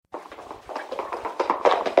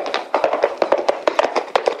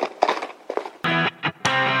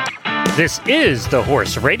This is the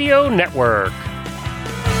Horse Radio Network.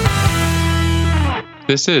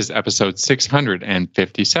 This is episode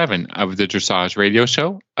 657 of the Dressage Radio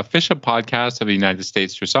Show, official podcast of the United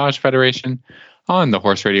States Dressage Federation on the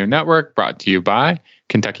Horse Radio Network, brought to you by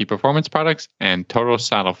Kentucky Performance Products and Total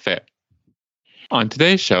Saddle Fit. On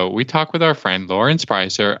today's show, we talk with our friend Lauren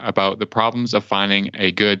Sprieser about the problems of finding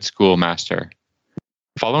a good schoolmaster.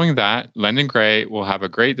 Following that, Lendon Gray will have a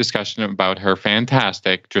great discussion about her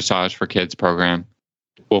fantastic Dressage for Kids program.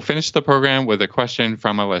 We'll finish the program with a question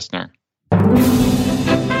from a listener.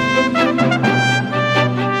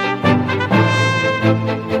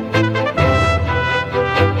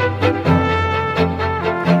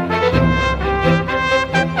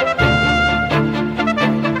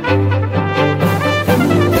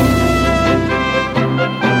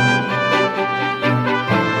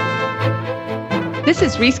 This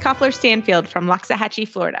is Reese Koffler-Stanfield from Loxahatchee,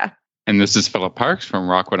 Florida. And this is Philip Parks from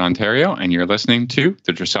Rockwood, Ontario, and you're listening to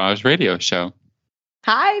the Dressage Radio Show.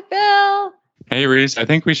 Hi, Phil. Hey, Reese. I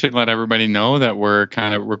think we should let everybody know that we're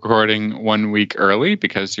kind of recording 1 week early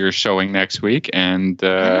because you're showing next week, and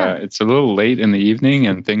it's a little late in the evening,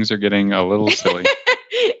 and things are getting a little silly.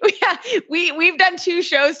 Yeah, we've done 2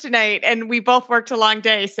 shows tonight, and we both worked a long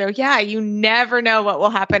day. So yeah, you never know what will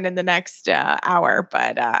happen in the next hour.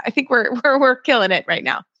 But I think we're killing it right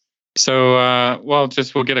now. So we'll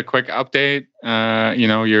get a quick update.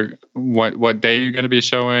 What day you're going to be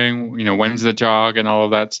showing. When's the jog and all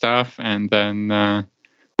of that stuff, and then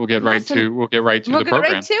we'll get right to the program. Get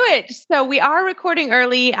right to it. So we are recording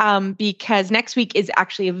early because next week is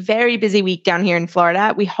actually a very busy week down here in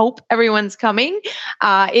Florida. We hope everyone's coming.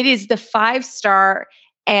 It is the 5-star,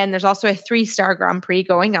 and there's also a 3-star Grand Prix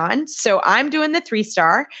going on. So I'm doing the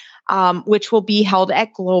 3-star, which will be held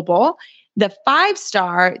at Global. The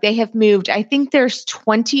 5-star, they have moved. I think there's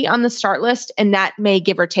 20 on the start list, and that may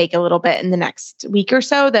give or take a little bit in the next week or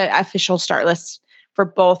so. The official start lists for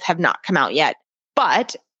both have not come out yet,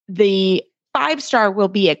 but the 5-star will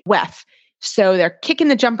be at WEF. So they're kicking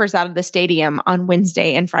the jumpers out of the stadium on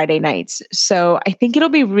Wednesday and Friday nights. So I think it'll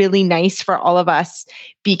be really nice for all of us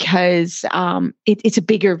because it's a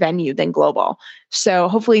bigger venue than Global. So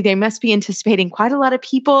hopefully they must be anticipating quite a lot of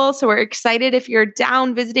people. So we're excited if you're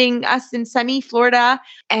down visiting us in sunny Florida.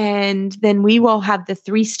 And then we will have the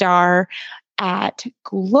 3-star at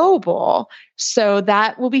Global. So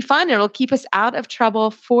that will be fun. It'll keep us out of trouble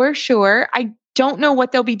for sure. I don't know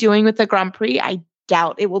what they'll be doing with the Grand Prix. I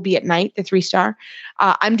doubt it will be at night, the 3-star.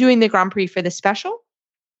 I'm doing the Grand Prix for the special.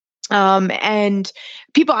 And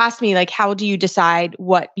people ask me, how do you decide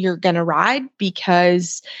what you're going to ride?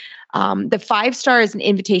 Because the 5-star is an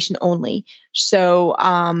invitation only. So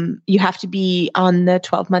you have to be on the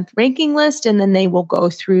 12-month ranking list, and then they will go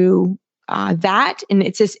through that. And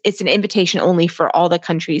it's an invitation only for all the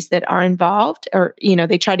countries that are involved, or,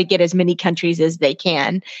 they try to get as many countries as they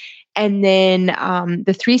can. And then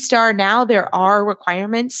the 3-star, now there are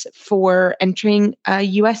requirements for entering a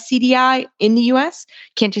US CDI in the US.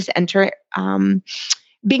 Can't just enter it.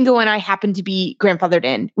 Bingo and I happen to be grandfathered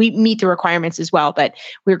in. We meet the requirements as well, but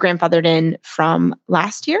we're grandfathered in from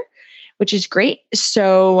last year, which is great.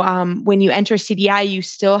 So when you enter CDI, you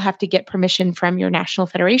still have to get permission from your national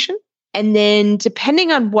federation. And then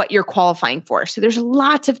depending on what you're qualifying for. So there's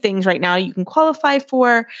lots of things right now you can qualify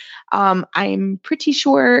for. I'm pretty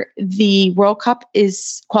sure the World Cup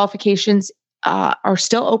qualifications are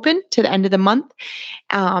still open to the end of the month.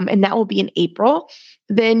 And that will be in April.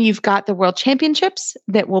 Then you've got the World Championships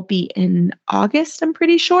that will be in August, I'm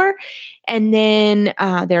pretty sure. And then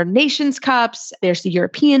there are Nations Cups, there's the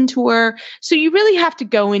European Tour. So you really have to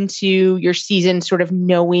go into your season sort of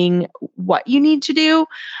knowing what you need to do.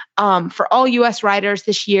 For all US riders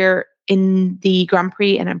this year in the Grand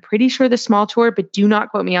Prix, and I'm pretty sure the small tour, but do not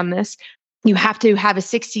quote me on this, you have to have a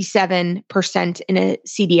 67% in a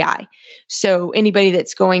CDI. So anybody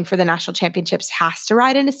that's going for the national championships has to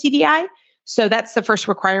ride in a CDI. So that's the first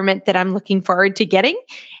requirement that I'm looking forward to getting.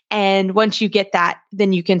 And once you get that,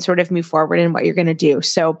 then you can sort of move forward in what you're going to do.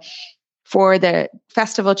 So for the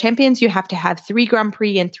Festival Champions, you have to have 3 Grand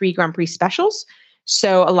Prix and 3 Grand Prix specials.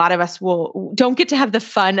 So a lot of us don't get to have the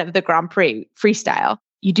fun of the Grand Prix freestyle.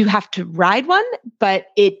 You do have to ride one, but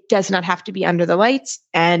it does not have to be under the lights.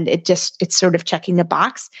 And it's sort of checking the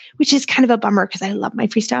box, which is kind of a bummer because I love my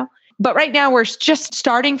freestyle. But right now we're just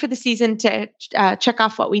starting for the season to check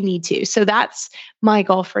off what we need to. So that's my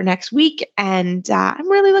goal for next week. And I'm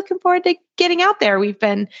really looking forward to getting out there. We've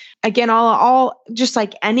been, again, all just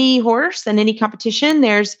like any horse and any competition,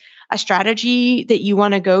 there's a strategy that you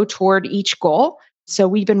want to go toward each goal. So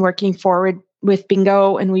we've been working forward with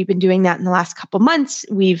bingo, and we've been doing that in the last couple months.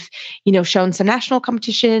 We've, shown some national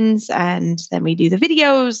competitions, and then we do the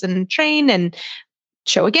videos and train and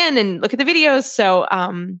show again and look at the videos. So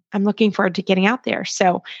I'm looking forward to getting out there.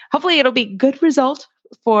 So hopefully it'll be good result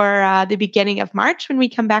for the beginning of March when we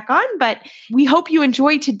come back on. But we hope you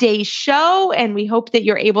enjoy today's show, and we hope that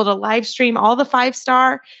you're able to live stream all the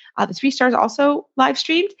 5-star. The 3-stars also live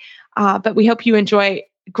streamed, but we hope you enjoy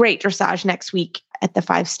great dressage next week at the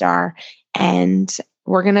 5-star. And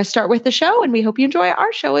we're going to start with the show, and we hope you enjoy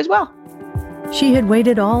our show as well. She had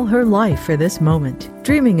waited all her life for this moment,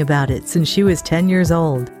 dreaming about it since she was 10 years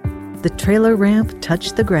old. The trailer ramp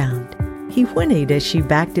touched the ground. He whinnied as she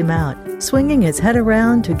backed him out, swinging his head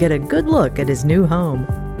around to get a good look at his new home.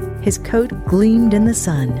 His coat gleamed in the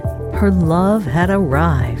sun. Her love had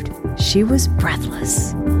arrived. She was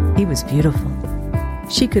breathless. He was beautiful.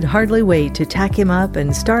 She could hardly wait to tack him up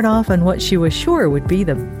and start off on what she was sure would be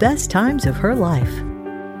the best times of her life.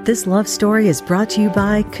 This love story is brought to you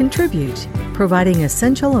by Contribute, providing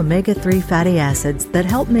essential omega-3 fatty acids that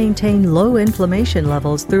help maintain low inflammation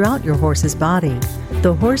levels throughout your horse's body.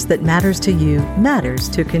 The horse that matters to you matters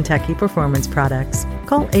to Kentucky Performance Products.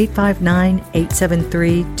 Call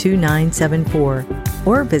 859-873-2974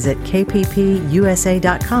 or visit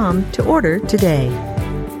kppusa.com to order today.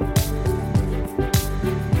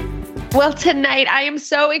 Well, tonight I am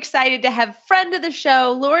so excited to have friend of the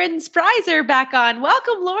show, Lauren Sprieser, back on.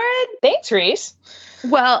 Welcome, Lauren. Thanks, Reese.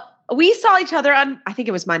 Well, we saw each other on, I think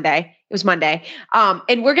it was Monday.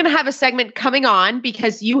 And we're going to have a segment coming on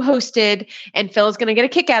because you hosted, and Phil is going to get a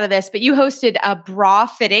kick out of this, but you hosted a bra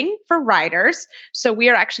fitting for riders. So we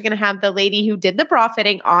are actually going to have the lady who did the bra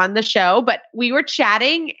fitting on the show, but we were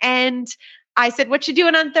chatting and I said, what you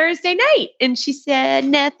doing on Thursday night? And she said,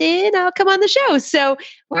 nothing, I'll come on the show. So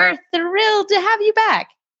we're thrilled to have you back.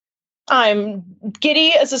 I'm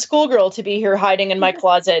giddy as a schoolgirl to be here hiding in my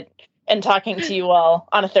closet and talking to you all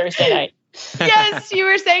on a Thursday night. Yes, you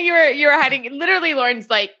were saying you were hiding. Literally, Lauren's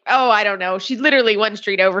like, oh, I don't know. She's literally one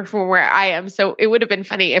street over from where I am. So it would have been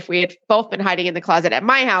funny if we had both been hiding in the closet at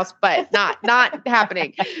my house, but not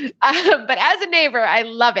happening. But as a neighbor, I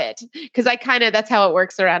love it because that's how it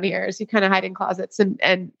works around here is you kind of hide in closets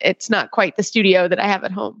and it's not quite the studio that I have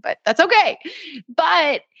at home, but that's okay.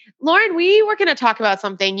 But Lauren, we were going to talk about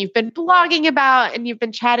something you've been blogging about and you've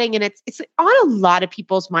been chatting, and it's on a lot of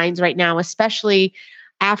people's minds right now, especially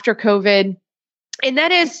after COVID, and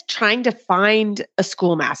that is trying to find a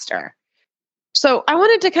schoolmaster. So I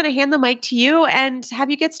wanted to kind of hand the mic to you and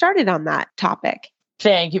have you get started on that topic.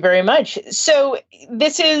 Thank you very much. So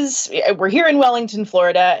we're here in Wellington,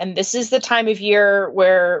 Florida, and this is the time of year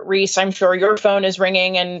where, Reese, I'm sure your phone is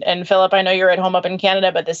ringing, and Philip, I know you're at home up in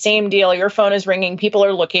Canada, but the same deal, your phone is ringing. People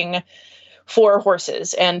are looking for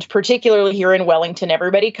horses. And particularly here in Wellington,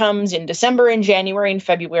 everybody comes in December and January and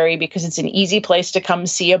February because it's an easy place to come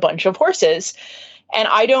see a bunch of horses. And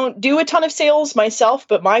I don't do a ton of sales myself,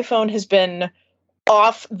 but my phone has been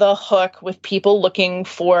off the hook with people looking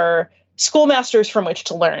for schoolmasters from which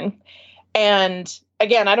to learn. And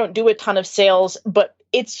again, I don't do a ton of sales, but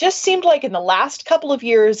it's just seemed like in the last couple of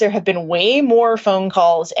years, there have been way more phone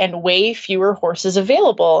calls and way fewer horses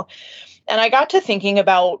available. And I got to thinking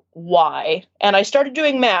about why. And I started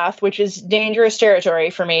doing math, which is dangerous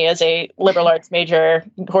territory for me as a liberal arts major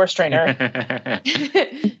horse trainer.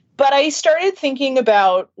 But I started thinking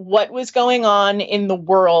about what was going on in the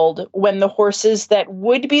world when the horses that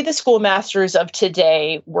would be the schoolmasters of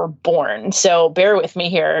today were born. So bear with me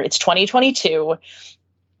here. It's 2022.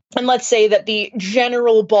 And let's say that the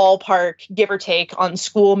general ballpark, give or take, on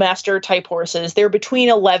schoolmaster type horses, they're between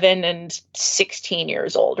 11 and 16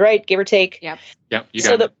 years old, right? Give or take. Yep. You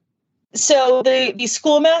got it. So the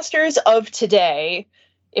schoolmasters of today,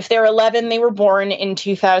 if they're 11, they were born in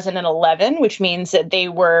 2011, which means that they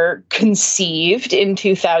were conceived in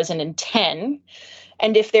 2010.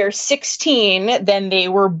 And if they're 16, then they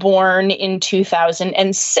were born in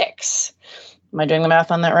 2006. Am I doing the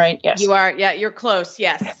math on that right? Yes. You are. Yeah, you're close.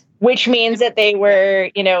 Yes. Which means that they were,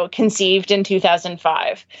 conceived in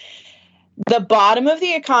 2005. The bottom of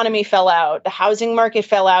the economy fell out. The housing market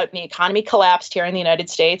fell out and the economy collapsed here in the United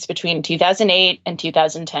States between 2008 and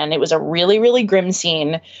 2010. It was a really, really grim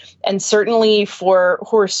scene. And certainly for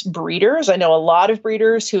horse breeders, I know a lot of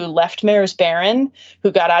breeders who left mares barren,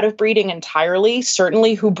 who got out of breeding entirely,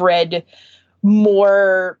 certainly who bred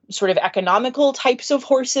more sort of economical types of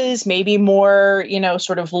horses, maybe more,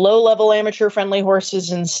 sort of low-level amateur-friendly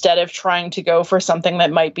horses instead of trying to go for something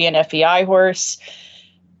that might be an FEI horse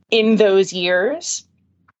in those years.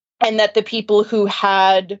 And that the people who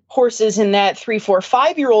had horses in that 3, 4,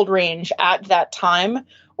 5-year-old range at that time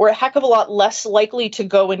were a heck of a lot less likely to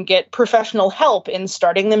go and get professional help in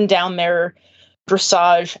starting them down their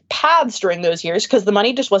dressage paths during those years because the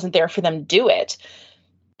money just wasn't there for them to do it.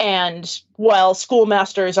 And while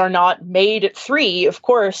schoolmasters are not made at 3, of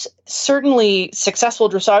course, certainly successful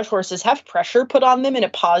dressage horses have pressure put on them in a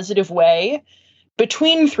positive way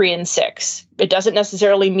between 3 and 6. It doesn't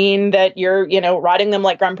necessarily mean that you're, riding them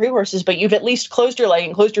like Grand Prix horses, but you've at least closed your leg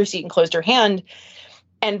and closed your seat and closed your hand.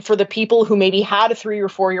 And for the people who maybe had a 3 or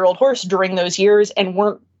 4-year-old horse during those years and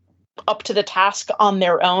weren't up to the task on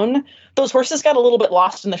their own, those horses got a little bit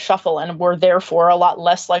lost in the shuffle and were therefore a lot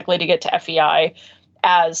less likely to get to FEI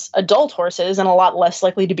as adult horses and a lot less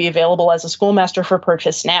likely to be available as a schoolmaster for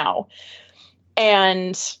purchase now.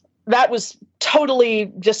 And that was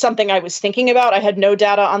totally just something I was thinking about. I had no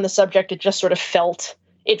data on the subject. It just sort of felt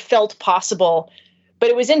possible. But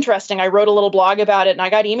it was interesting. I wrote a little blog about it and I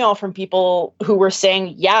got email from people who were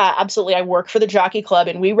saying, yeah, absolutely. I work for the Jockey Club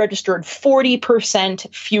and we registered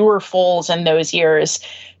 40% fewer foals in those years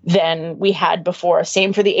than we had before.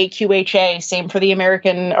 Same for the AQHA, same for the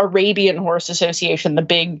American Arabian Horse Association, the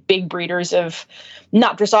big breeders of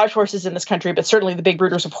not dressage horses in this country, but certainly the big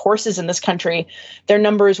breeders of horses in this country. Their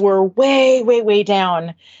numbers were way, way, way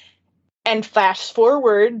down. And fast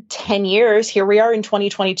forward 10 years, here we are in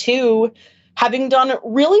 2022, having done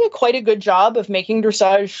really quite a good job of making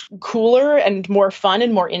dressage cooler and more fun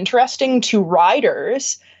and more interesting to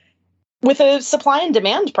riders with a supply and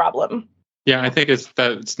demand problem. Yeah, I think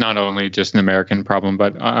it's not only just an American problem,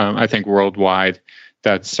 but I think worldwide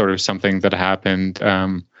that's sort of something that happened.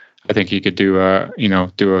 I think you could do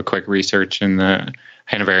a quick research in the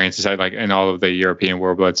Hanoverian Society, like in all of the European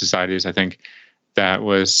Warblade societies. I think that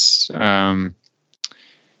was, at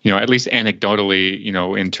least anecdotally,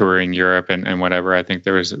 in touring Europe and whatever. I think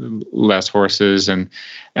there was less horses and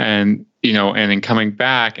in coming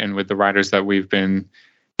back and with the riders that we've been,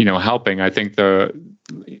 helping. I think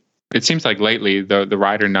it seems like lately the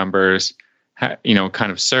rider numbers,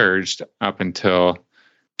 kind of surged up until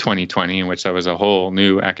 2020, in which that was a whole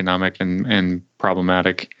new economic and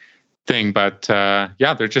problematic thing. But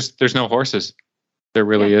there's no horses. There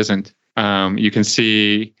really isn't. You can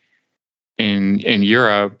see in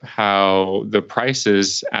Europe how the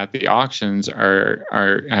prices at the auctions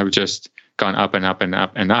have just gone up and up and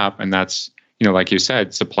up and up, and that's like you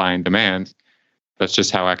said, supply and demand. That's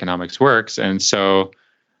just how economics works, and so.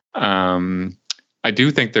 I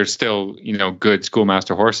do think there's still, good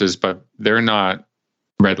schoolmaster horses, but they're not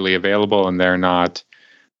readily available and they're not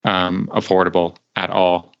affordable at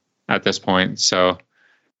all at this point. So,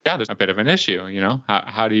 yeah, there's a bit of an issue.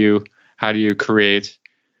 How do you create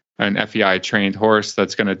an FEI trained horse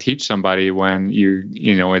that's going to teach somebody when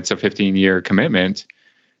it's a 15-year commitment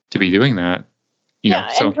to be doing that?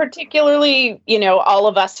 And particularly, all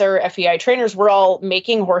of us are FEI trainers. We're all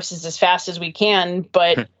making horses as fast as we can,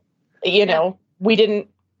 but we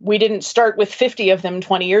didn't start with 50 of them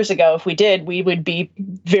 20 years ago. If we did, we would be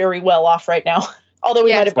very well off right now. Although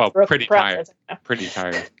we might have been pretty tired. Pretty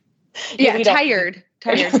tired. Yeah, tired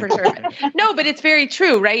for sure. No, but it's very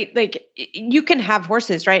true, right? Like you can have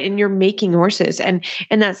horses, right? And you're making horses, and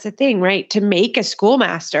that's the thing, right? To make a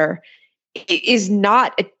schoolmaster is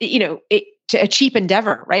not, a cheap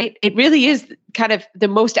endeavor, right? It really is kind of the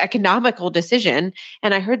most economical decision.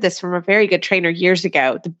 And I heard this from a very good trainer years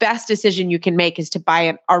ago. The best decision you can make is to buy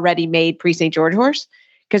an already made Pre-St. George horse,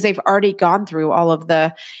 because they've already gone through all of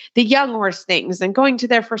the young horse things and going to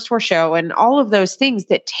their first horse show and all of those things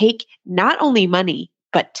that take not only money,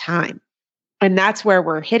 but time. And that's where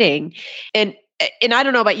we're hitting. And I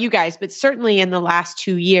don't know about you guys, but certainly in the last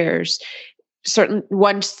 2 years,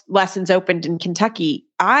 once lessons opened in Kentucky,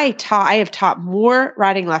 I have taught more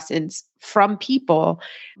riding lessons from people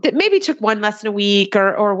that maybe took one lesson a week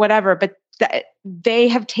or whatever, but they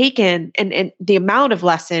have taken, and the amount of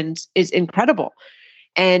lessons is incredible.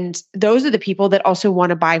 And those are the people that also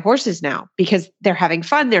want to buy horses now because they're having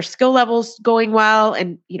fun, their skill level's going well,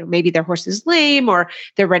 and maybe their horse is lame or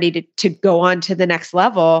they're ready to go on to the next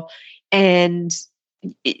level. And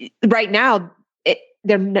right now,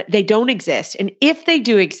 they don't exist. And if they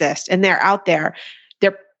do exist and they're out there,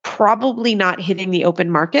 they're probably not hitting the open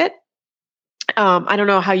market. I don't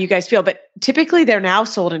know how you guys feel, but typically they're now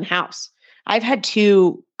sold in house. I've had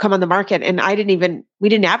 2 come on the market and we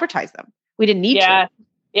didn't advertise them. We didn't need to.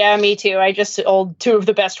 Yeah, me too. I just sold 2 of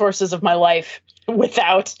the best horses of my life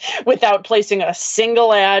without placing a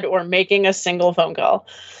single ad or making a single phone call.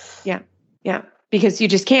 Yeah. Because you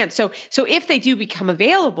just can't. So if they do become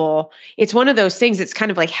available, it's one of those things that's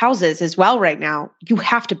kind of like houses as well right now. You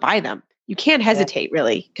have to buy them. You can't hesitate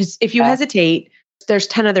really. Because if you hesitate, there's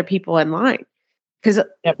 10 other people in line. Because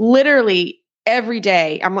literally every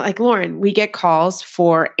day. I'm like, Lauren, we get calls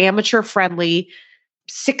for amateur friendly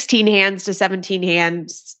 16 hands to 17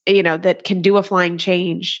 hands, that can do a flying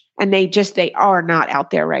change. And they are not out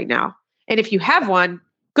there right now. And if you have one,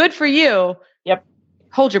 good for you. Yep.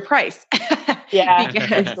 Hold your price. Yeah.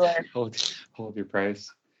 hold your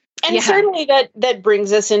price. And certainly that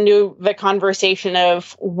brings us into the conversation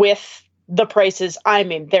of with the prices. I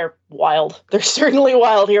mean, they're wild. They're certainly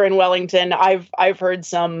wild here in Wellington. I've heard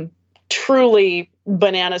some truly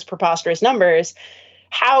bananas, preposterous numbers.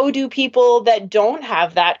 How do people that don't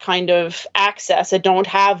have that kind of access, that don't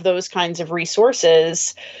have those kinds of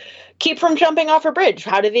resources, keep from jumping off a bridge?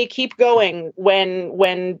 How do they keep going when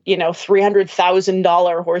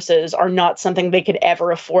 $300,000 horses are not something they could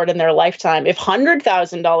ever afford in their lifetime? If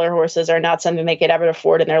 $100,000 horses are not something they could ever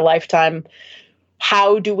afford in their lifetime,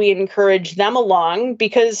 how do we encourage them along?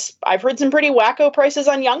 Because I've heard some pretty wacko prices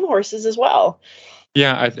on young horses as well.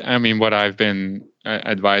 Yeah, I mean, what I've been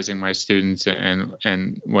advising my students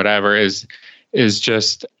and whatever is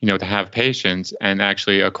just, to have patience and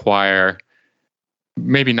actually acquire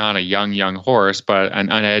maybe not a young horse, but an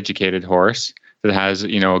uneducated horse that has,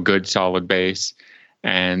 a good solid base,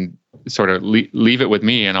 and sort of leave it with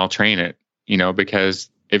me and I'll train it, because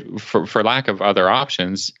if for lack of other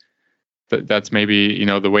options, that's maybe,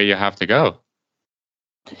 the way you have to go.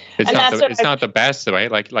 It's not the best way,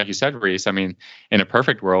 like you said, Reese. I mean, in a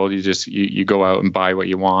perfect world, you just you go out and buy what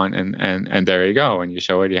you want, and there you go, and you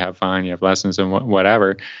show it, you have fun, you have lessons and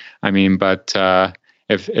whatever. I mean, but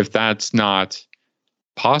if that's not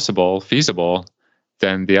feasible,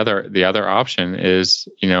 then the other option is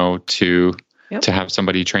to have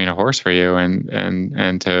somebody train a horse for you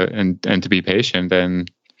and to be patient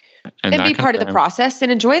and be part of the process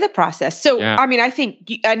and enjoy the process. So, I mean, I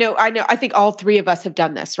think all three of us have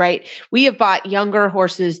done this, right? We have bought younger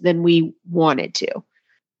horses than we wanted to.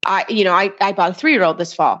 I bought a 3-year-old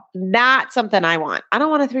this fall. Not something I want. I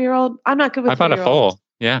don't want a 3-year-old. I'm not good with 3-year-olds. I bought a foal.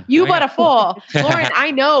 Yeah. You bought a foal. Lauren,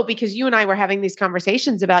 I know, because you and I were having these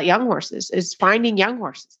conversations about young horses, is finding young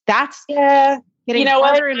horses. That's getting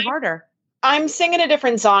harder and harder. I'm singing a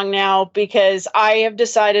different song now because I have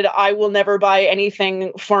decided I will never buy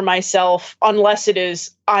anything for myself unless it is,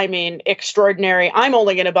 extraordinary. I'm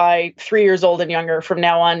only going to buy 3 years old and younger from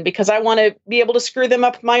now on because I want to be able to screw them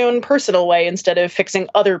up my own personal way instead of fixing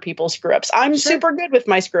other people's screw ups. I'm super good with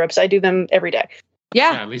my screw ups. I do them every day.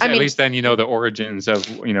 Yeah. At least then the origins of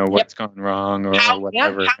what's gone wrong or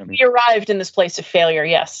whatever. How we arrived in this place of failure.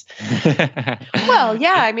 Yes. Well,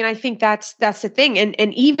 yeah. I mean, I think that's the thing,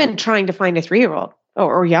 and even trying to find a 3-year-old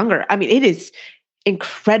or younger. I mean, it is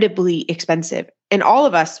incredibly expensive, and all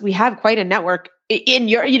of us, we have quite a network in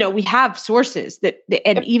we have sources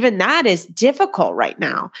and even that is difficult right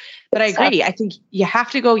now. But I agree. I think you have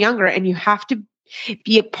to go younger, and you have to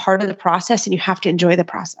be a part of the process, and you have to enjoy the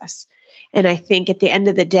process. And I think at the end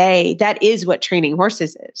of the day, that is what training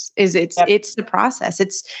horses is it's the process.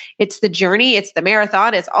 It's the journey. It's the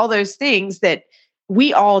marathon. It's all those things that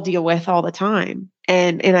we all deal with all the time.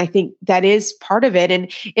 And I think that is part of it. And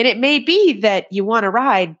it may be that you want to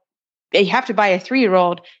ride, you have to buy a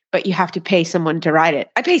 3-year-old, but you have to pay someone to ride it.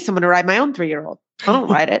 I pay someone to ride my own 3-year-old. I don't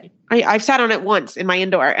ride it. I've sat on it once in my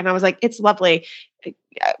indoor, and I was like, it's lovely.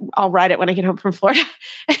 I'll ride it when I get home from Florida.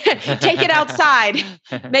 Take it outside.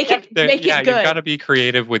 Make it good. You've got to be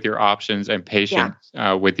creative with your options and patient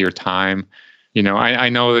with your time. I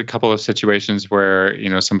know a couple of situations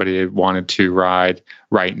where, somebody wanted to ride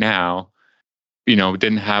right now,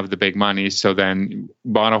 didn't have the big money. So then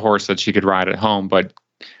bought a horse that she could ride at home, but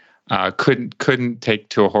couldn't take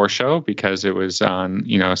to a horse show because it was on,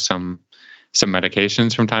 some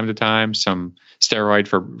medications from time to time, some steroid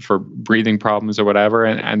for breathing problems or whatever.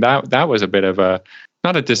 And that was a bit of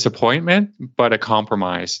not a disappointment, but a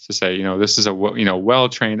compromise to say, this is a,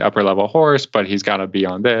 well-trained upper level horse, but he's got to be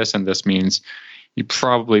on this. And this means you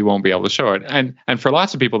probably won't be able to show it. And for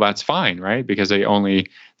lots of people, that's fine, right? Because they only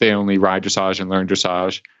ride dressage and learn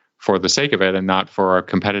dressage for the sake of it and not for a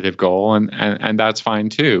competitive goal. And that's fine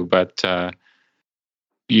too. But,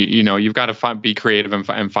 you've got to be creative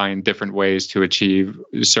and find different ways to achieve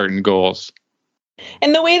certain goals.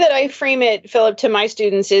 And the way that I frame it, Philip, to my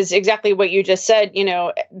students is exactly what you just said.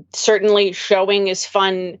 Certainly showing is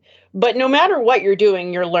fun, but no matter what you're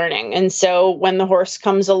doing, you're learning. And so when the horse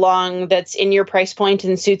comes along that's in your price point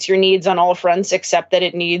and suits your needs on all fronts, except that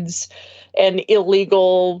it needs an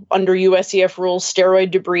illegal, under USEF rules,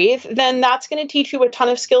 steroid to breathe, then that's going to teach you a ton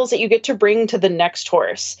of skills that you get to bring to the next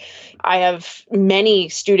horse. I have many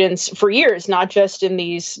students for years, not just in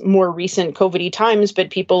these more recent COVID-y times, but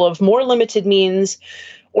people of more limited means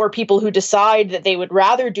or people who decide that they would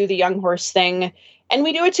rather do the young horse thing and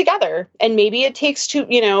we do it together. And maybe it takes 2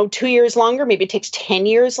 years longer. Maybe it takes 10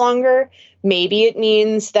 years longer. Maybe it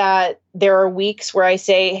means that there are weeks where I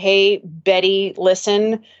say, hey, Betty,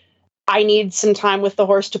 listen, I need some time with the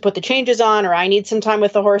horse to put the changes on, or I need some time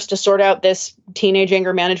with the horse to sort out this teenage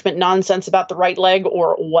anger management nonsense about the right leg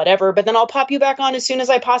or whatever. But then I'll pop you back on as soon as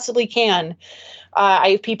I possibly can. I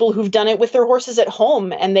have people who've done it with their horses at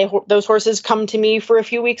home, and those horses come to me for a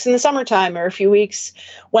few weeks in the summertime or a few weeks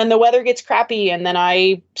when the weather gets crappy, and then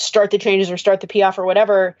I start the changes or start the piaffe or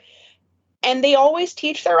whatever. And they always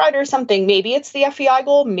teach their rider something. Maybe it's the FEI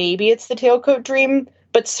goal, maybe it's the tailcoat dream,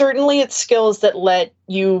 but certainly it's skills that let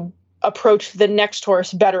you approach the next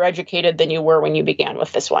horse better educated than you were when you began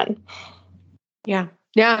with this one. Yeah.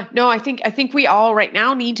 Yeah, no, I think we all right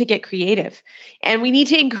now need to get creative, and we need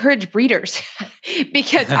to encourage breeders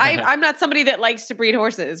because I'm not somebody that likes to breed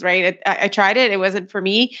horses, right? I tried it. It wasn't for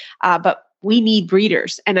me, but we need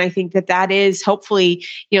breeders. And I think that is hopefully,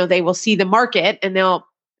 they will see the market and they'll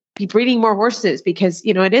be breeding more horses because,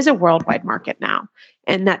 it is a worldwide market now,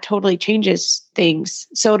 and that totally changes things.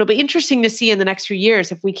 So it'll be interesting to see in the next few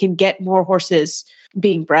years if we can get more horses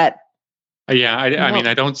being bred. Yeah, I mean,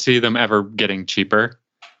 I don't see them ever getting cheaper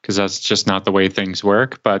because that's just not the way things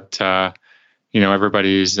work. But,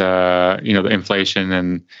 everybody's, the inflation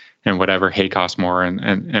and whatever, hay costs more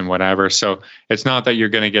and whatever. So it's not that you're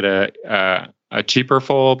going to get a cheaper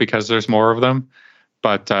foal because there's more of them,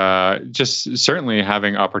 but just certainly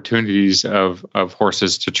having opportunities of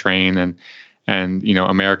horses to train and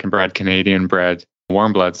American bred, Canadian bred,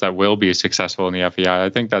 warm bloods that will be successful in the FEI. I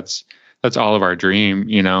think that's all of our dream,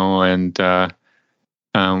 and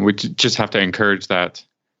we just have to encourage that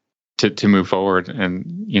to move forward,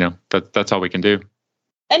 and that's all we can do.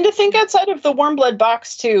 And to think outside of the warm blood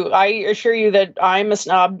box too. I assure you that I'm a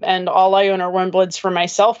snob and all I own are warm bloods for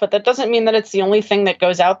myself, but that doesn't mean that it's the only thing that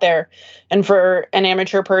goes out there. And for an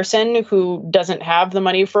amateur person who doesn't have the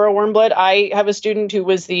money for a warm blood, I have a student who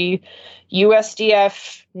was the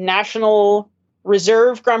USDF National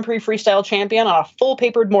Reserve Grand Prix Freestyle champion on a full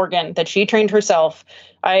papered Morgan that she trained herself.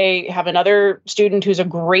 I have another student who's a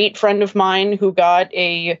great friend of mine who got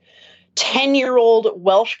a 10-year-old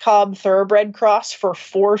Welsh Cobb Thoroughbred cross for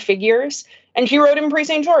 4 figures, and she rode him Prix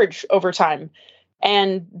St. George over time.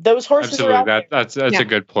 And those horses absolutely. That's a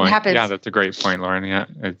good point. Yeah, that's a great point, Lauren. Yeah,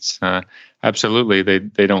 it's absolutely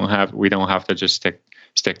we don't have to just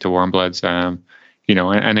stick to warm bloods. And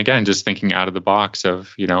again, just thinking out of the box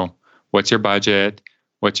of what's your budget,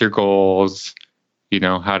 what's your goals,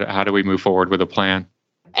 how do we move forward with a plan.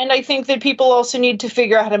 And I think that people also need to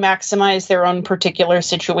figure out how to maximize their own particular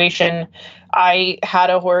situation. I had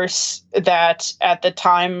a horse that at the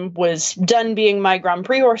time was done being my Grand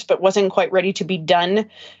Prix horse, but wasn't quite ready to be done.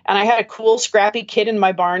 And I had a cool, scrappy kid in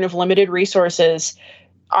my barn of limited resources.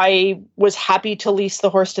 I was happy to lease the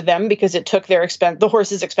horse to them because it took the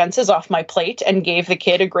horse's expenses off my plate and gave the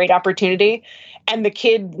kid a great opportunity. And the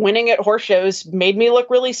kid winning at horse shows made me look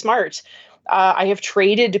really smart. I have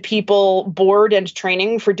traded people board and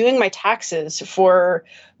training for doing my taxes, for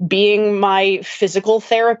being my physical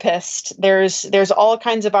therapist. There's all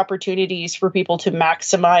kinds of opportunities for people to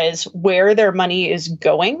maximize where their money is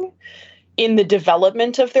going in the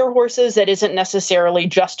development of their horses that isn't necessarily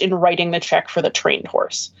just in writing the check for the trained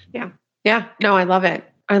horse. Yeah. Yeah. No, I love it.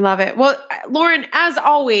 I love it. Well, Lauren, as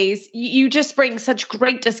always, you just bring such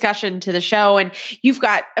great discussion to the show, and you've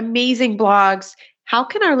got amazing blogs. How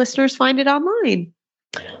can our listeners find it online?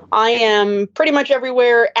 I am pretty much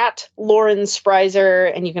everywhere at Lauren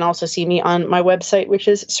Sprieser, and you can also see me on my website, which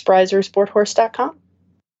is SprieserSporthorse.com.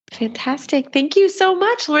 Fantastic. Thank you so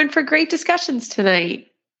much, Lauren, for great discussions tonight.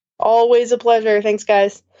 Always a pleasure. Thanks,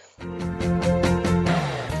 guys.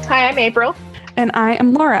 Hi, I'm April. And I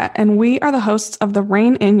am Laura, and we are the hosts of the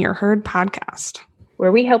Rein in Your Herd podcast,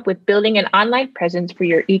 where we help with building an online presence for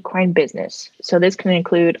your equine business. So this can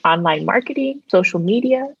include online marketing, social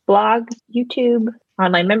media, blog, YouTube,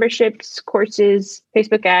 online memberships, courses,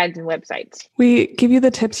 Facebook ads, and websites. We give you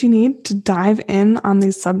the tips you need to dive in on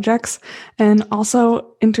these subjects and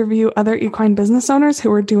also interview other equine business owners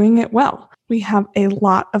who are doing it well. We have a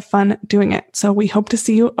lot of fun doing it. So we hope to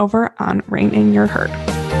see you over on Rein in Your Herd.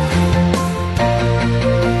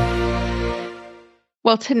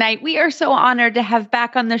 Well, tonight we are so honored to have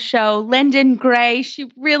back on the show Lendon Gray.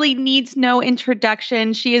 She really needs no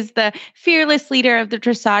introduction. She is the fearless leader of the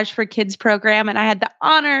Dressage for Kids program, and I had the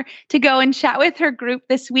honor to go and chat with her group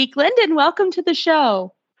this week. Lendon, welcome to the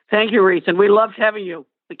show. Thank you, Reese, and we loved having you.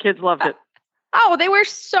 The kids loved it. Oh, they were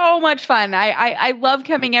so much fun. I love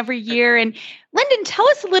coming every year. And Lendon, tell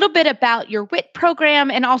us a little bit about your WIT program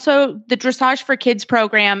and also the Dressage for Kids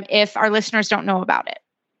program if our listeners don't know about it.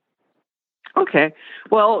 Okay.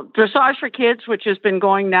 Well, Dressage for Kids, which has been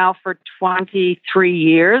going now for 23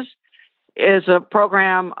 years, is a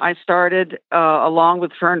program I started along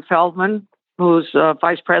with Fern Feldman, who's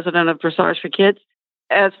Vice President of Dressage for Kids.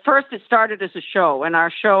 At first, it started as a show, and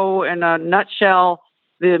our show, in a nutshell,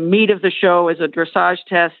 the meat of the show is a dressage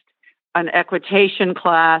test, an equitation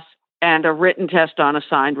class, and a written test on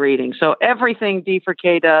assigned reading. So everything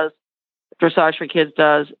D4K does, Dressage for Kids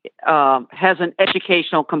does, has an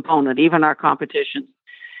educational component, even our competitions.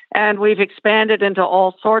 And we've expanded into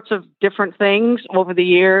all sorts of different things over the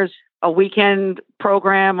years. A weekend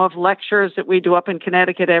program of lectures that we do up in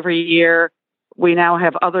Connecticut every year. We now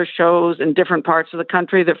have other shows in different parts of the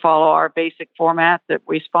country that follow our basic format that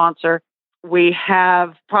we sponsor. We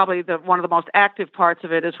have probably one of the most active parts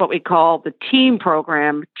of it is what we call the TEAM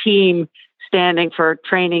program, TEAM standing for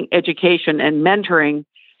Training, Education, and Mentoring,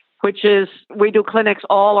 which is we do clinics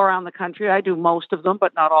all around the country. I do most of them,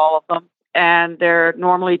 but not all of them. And they're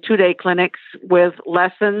normally 2-day clinics with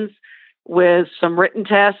lessons, with some written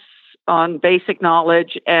tests on basic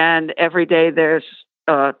knowledge, and every day there's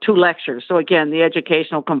 2 lectures. So again, the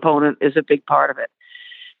educational component is a big part of it.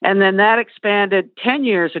 And then that expanded 10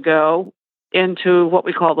 years ago into what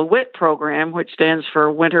we call the WIT program, which stands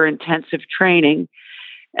for Winter Intensive Training.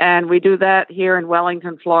 And we do that here in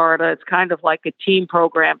Wellington, Florida. It's kind of like a team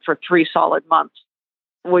program for 3 solid months.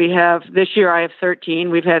 We have, this year I have 13.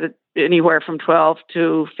 We've had anywhere from 12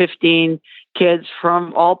 to 15 kids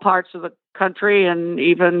from all parts of the country and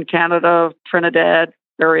even Canada, Trinidad,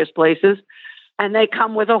 various places. And they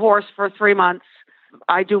come with a horse for 3 months.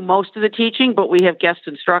 I do most of the teaching, but we have guest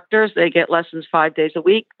instructors. They get lessons 5 days a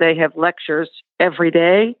week. They have lectures every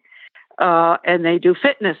day, and they do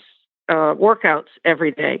fitness workouts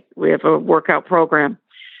every day. We have a workout program.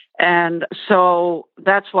 And so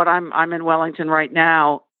that's what I'm in Wellington right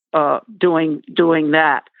now, doing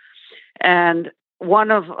that. And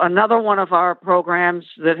another one of our programs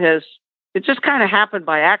it just kind of happened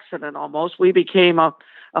by accident almost. We became a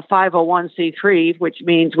 501c3, which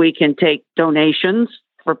means we can take donations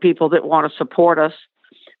for people that want to support us,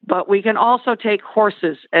 but we can also take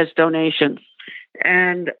horses as donations.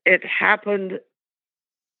 And it happened,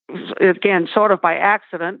 again, sort of by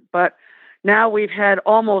accident, but now we've had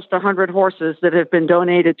almost 100 horses that have been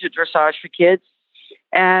donated to Dressage for Kids.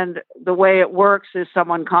 And the way it works is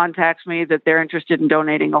someone contacts me that they're interested in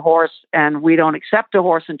donating a horse, and we don't accept a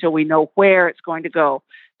horse until we know where it's going to go.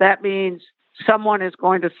 That means someone is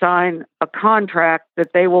going to sign a contract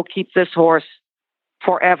that they will keep this horse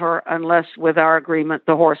forever unless, with our agreement,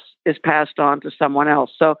 the horse is passed on to someone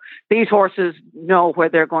else. So these horses know where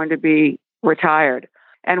they're going to be retired.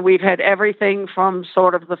 And we've had everything from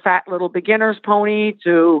sort of the fat little beginner's pony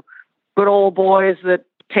to good old boys that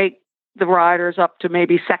take the riders up to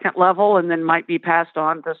maybe second level and then might be passed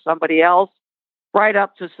on to somebody else, right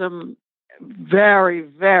up to some very,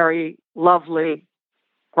 very lovely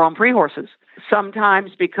Grand Prix horses.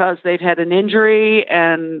 Sometimes because they've had an injury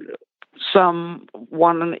and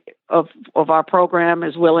one of our program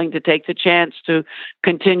is willing to take the chance to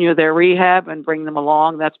continue their rehab and bring them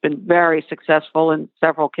along. That's been very successful in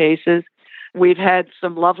several cases. We've had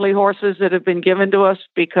some lovely horses that have been given to us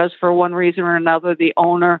because for one reason or another, the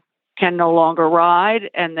owner can no longer ride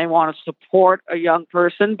and they want to support a young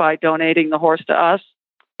person by donating the horse to us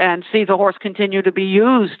and see the horse continue to be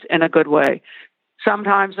used in a good way.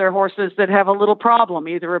 Sometimes they're horses that have a little problem,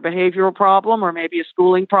 either a behavioral problem or maybe a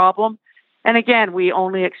schooling problem. And again, we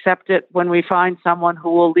only accept it when we find someone who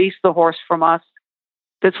will lease the horse from us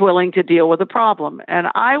that's willing to deal with the problem. And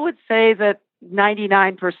I would say that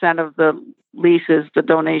 99% of the leases, the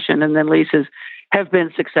donation and then leases, have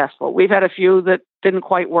been successful. We've had a few that didn't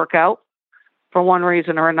quite work out for one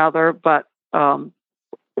reason or another, but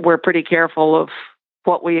we're pretty careful of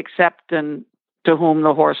what we accept and to whom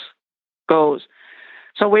the horse goes.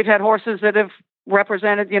 So we've had horses that have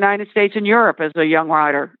represented the United States and Europe as a young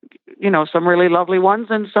rider, some really lovely ones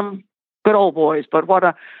and some good old boys. But what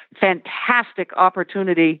a fantastic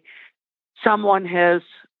opportunity someone has,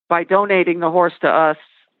 by donating the horse to us,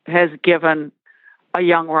 has given a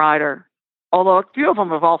young rider. Although a few of them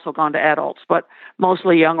have also gone to adults, but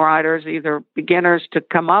mostly young riders, either beginners to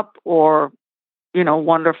come up or,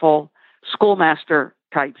 wonderful schoolmaster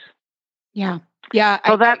types. Yeah. Yeah.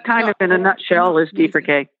 So that kind of in a nutshell is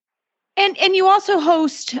D4K. And you also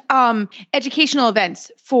host educational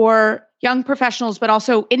events for young professionals, but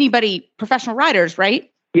also anybody, professional riders,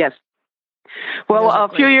 right? Yes. Well, a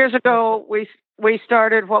few years ago, we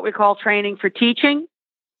started what we call Training for Teaching.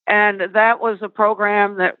 And that was a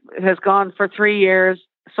program that has gone for 3 years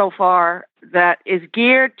so far that is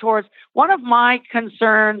geared towards one of my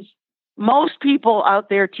concerns most people out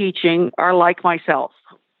there teaching are like myself.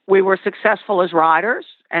 We were successful as riders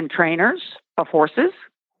and trainers of horses.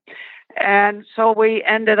 And so we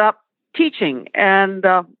ended up teaching. And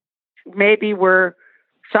maybe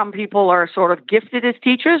some people are sort of gifted as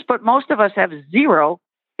teachers, but most of us have zero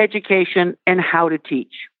education in how to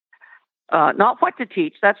teach. Not what to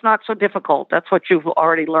teach. That's not so difficult. That's what you've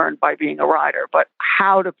already learned by being a rider, but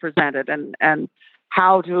how to present it and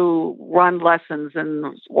how to run lessons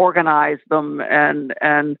and organize them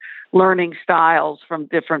and learning styles from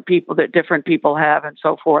different people that different people have and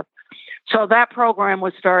so forth. So that program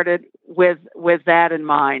was started with that in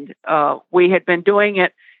mind. We had been doing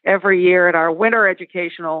it every year at our winter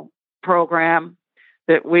educational program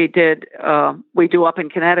that we do up in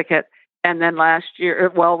Connecticut. And then last year,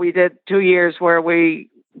 we did 2 years where we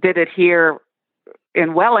did it here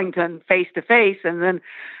in Wellington face to face. And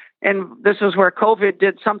this was where COVID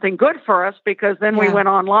did something good for us, because then we went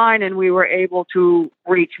online and we were able to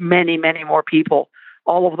reach many, many more people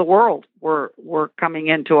all over the world were coming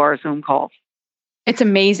into our Zoom calls. It's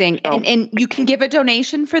amazing. So, and you can give a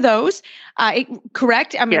donation for those,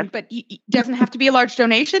 correct? I mean, yes. But it doesn't have to be a large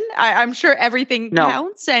donation. I'm sure everything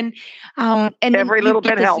counts. And every little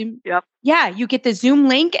bit helps. Yep. Yeah, you get the Zoom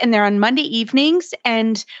link, and they're on Monday evenings.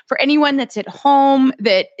 And for anyone that's at home,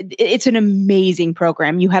 it's an amazing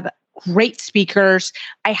program. You have great speakers.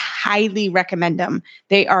 I highly recommend them.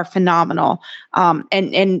 They are phenomenal.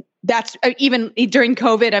 And that's even during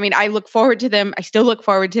COVID. I mean, I look forward to them. I still look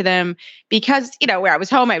forward to them because, where I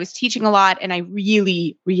was home, I was teaching a lot, and I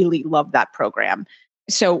really, really love that program.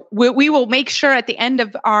 So we will make sure at the end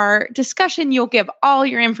of our discussion, you'll give all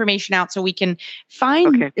your information out so we can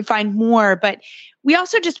find more. But we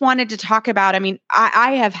also just wanted to talk about, I mean,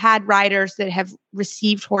 I have had riders that have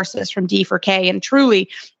received horses from D4K, and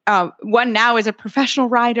truly one now is a professional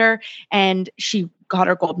rider, and she got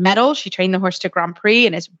her gold medal. She trained the horse to Grand Prix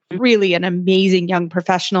and is really an amazing young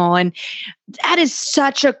professional. And that is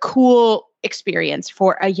such a cool experience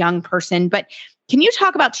for a young person. But can you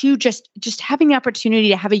talk about too, just having the opportunity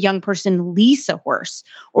to have a young person lease a horse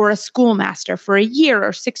or a schoolmaster for a year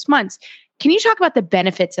or 6 months? Can you talk about the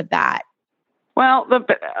benefits of that? Well,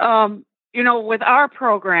 with our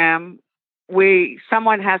program,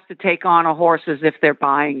 someone has to take on a horse as if they're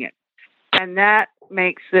buying it. And that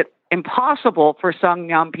makes it impossible for some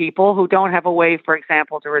young people who don't have a way, for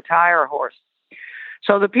example, to retire a horse.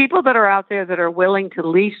 So the people that are out there that are willing to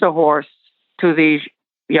lease a horse to these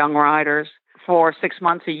young riders for 6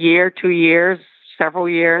 months, a year, 2 years, several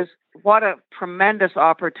years, what a tremendous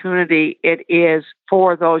opportunity it is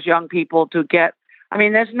for those young people to get. I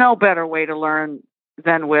mean, there's no better way to learn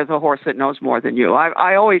than with a horse that knows more than you.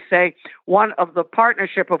 I always say one of the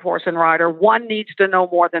partnership of horse and rider, one needs to know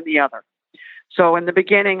more than the other. So in the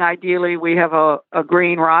beginning, ideally, we have a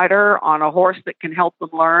green rider on a horse that can help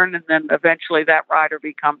them learn, and then eventually that rider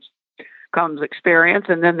becomes experienced,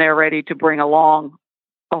 and then they're ready to bring along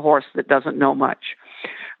a horse that doesn't know much.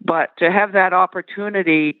 But to have that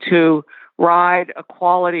opportunity to ride a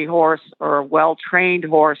quality horse or a well-trained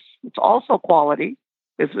horse, it's also quality,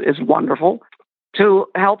 is wonderful, to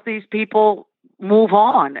help these people move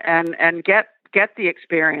on and get the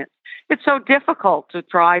experience. It's so difficult to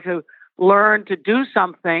try to learn to do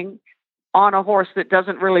something on a horse that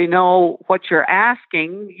doesn't really know what you're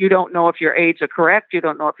asking. You don't know if your aids are correct. You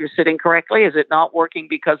don't know if you're sitting correctly. Is it not working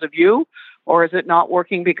because of you? Or is it not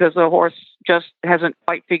working because the horse just hasn't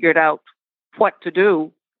quite figured out what to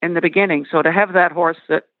do in the beginning? So to have that horse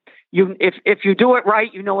that if you do it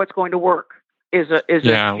right, you know it's going to work. I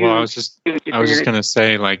was just going to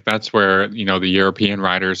say, like, that's where, the European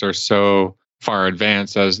riders are so far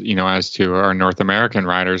advanced as to our North American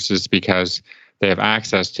riders, is because they have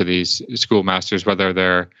access to these schoolmasters, whether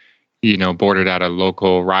they're, boarded at a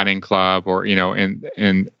local riding club or, and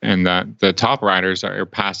the top riders are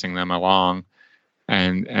passing them along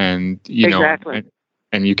and exactly.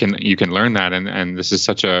 and you can learn that. And this is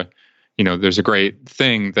such a, there's a great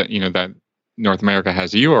thing that, that North America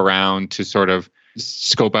has you around to sort of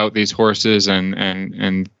scope out these horses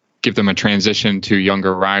and give them a transition to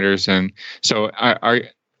younger riders. And so I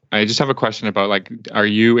just have a question about, like, are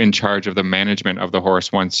you in charge of the management of the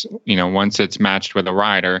horse once it's matched with a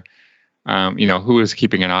rider? Who is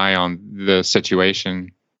keeping an eye on the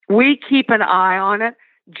situation? We keep an eye on it.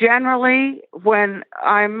 Generally, when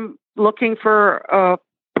I'm looking for a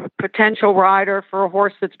potential rider for a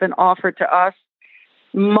horse that's been offered to us,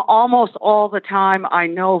 almost all the time I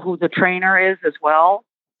know who the trainer is as well.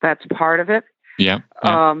 That's part of it. Yeah.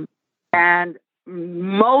 And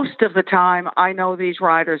most of the time I know these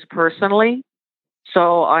riders personally.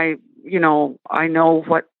 So I know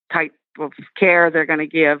what type of care they're going to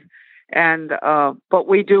give. And but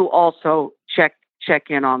we do also check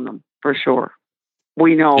in on them for sure.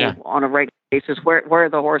 We know on a regular basis where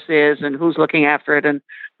the horse is and who's looking after it and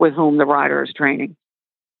with whom the rider is training.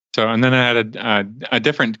 So, and then I had a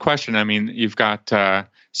different question. I mean, you've got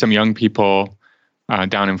some young people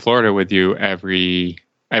down in Florida with you every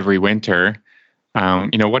winter.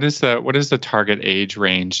 What is the target age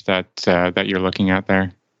range that you're looking at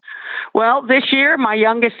there? Well, this year my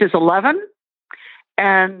youngest is 11,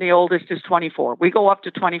 and the oldest is 24. We go up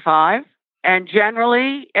to 25, and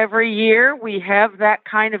generally every year we have that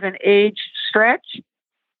kind of an age stretch,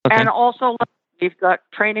 and also. We've got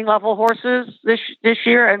training level horses this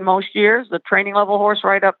year, and most years the training level horse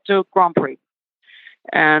right up to Grand Prix,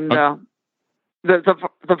 and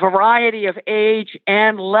the variety of age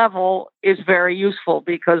and level is very useful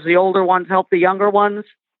because the older ones help the younger ones,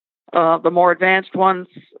 the more advanced ones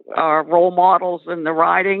are role models in the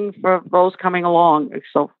riding for those coming along,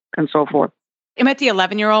 and so forth. I met the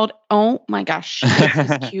 11-year-old. Oh my gosh, she is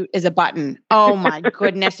as cute as a button. Oh my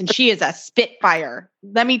goodness. And she is a spitfire.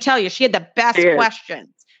 Let me tell you, she had the best questions.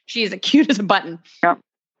 She is as cute as a button. Yeah.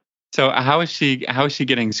 So how is she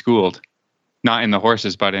getting schooled? Not in the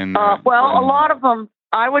horses, but in... a lot of them,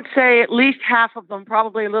 I would say at least half of them,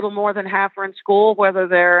 probably a little more than half are in school, whether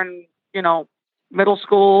they're in, middle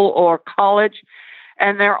school or college.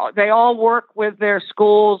 And they all work with their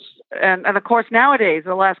schools. And of course, nowadays,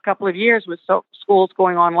 the last couple of years with schools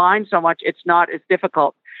going online so much, it's not as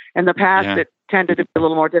difficult. In the past, it tended to be a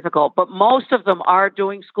little more difficult. But most of them are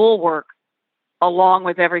doing schoolwork along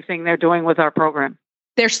with everything they're doing with our program.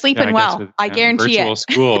 They're sleeping well. I guarantee virtual it.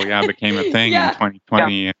 School, became a thing in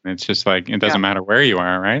 2020. And it's just like, it doesn't matter where you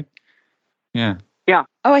are, right? Yeah. Yeah.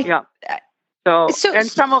 Oh, yeah. So, and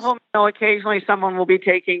some of them, occasionally someone will be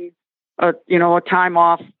taking a time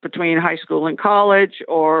off between high school and college,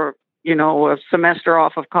 or a semester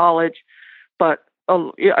off of college. But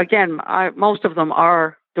again, most of them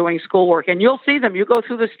are doing schoolwork, and you'll see them. You go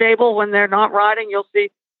through the stable when they're not riding, you'll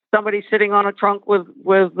see somebody sitting on a trunk with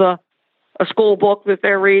a school book that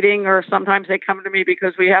they're reading, or sometimes they come to me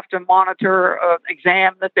because we have to monitor an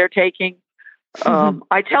exam that they're taking.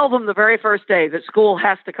 I tell them the very first day that school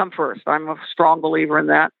has to come first. I'm a strong believer in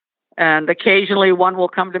that. And occasionally one will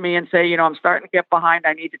come to me and say, I'm starting to get behind.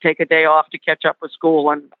 I need to take a day off to catch up with school.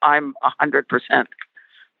 And I'm 100%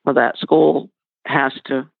 for that. School has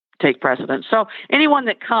to take precedence. So anyone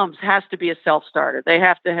that comes has to be a self-starter. They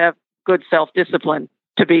have to have good self-discipline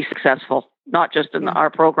to be successful, not just in our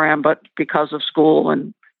program, but because of school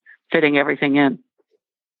and fitting everything in.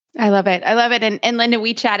 I love it. And Linda,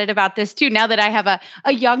 we chatted about this too. Now that I have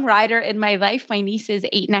a young rider in my life, my niece is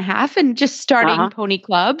 8.5 and just starting Pony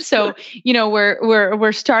Club. So,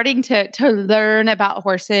 we're starting to learn about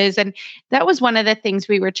horses. And that was one of the things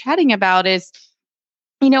we were chatting about is,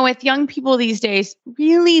 with young people these days,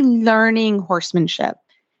 really learning horsemanship.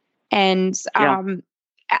 And,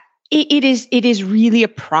 It is really a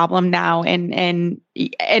problem now, and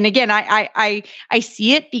again, I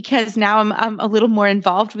see it because now I'm a little more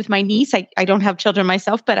involved with my niece. I don't have children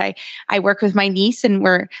myself, but I work with my niece, and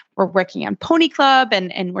we're working on Pony Club,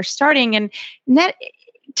 and we're starting. And that,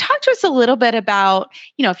 talk to us a little bit about,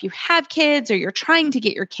 if you have kids or you're trying to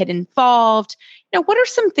get your kid involved, what are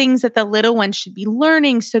some things that the little ones should be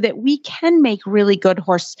learning so that we can make really good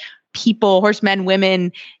horsemen,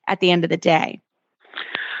 women at the end of the day?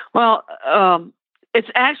 Well, it's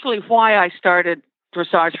actually why I started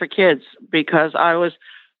Dressage for Kids, because I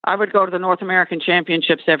would go to the North American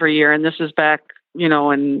Championships every year, and this is back,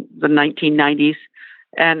 in the 1990s,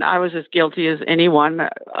 and I was as guilty as anyone.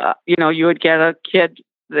 You would get a kid,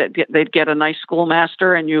 they'd get a nice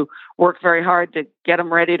schoolmaster, and you worked very hard to get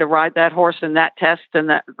them ready to ride that horse in that test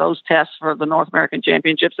and those tests for the North American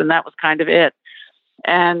Championships, and that was kind of it.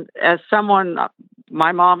 And as someone,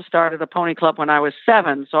 my mom started a pony club when I was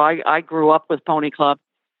 7, so I grew up with Pony Club,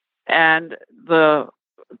 and the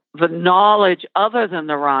knowledge other than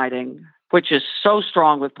the riding, which is so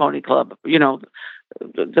strong with Pony Club,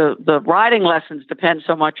 the riding lessons depend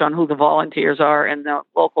so much on who the volunteers are in the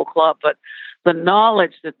local club, but the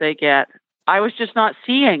knowledge that they get, I was just not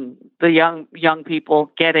seeing the young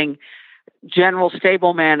people getting general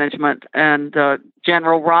stable management and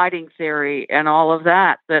general riding theory and all of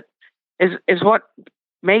that is what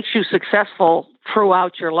makes you successful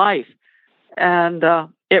throughout your life. And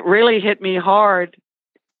it really hit me hard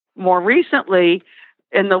more recently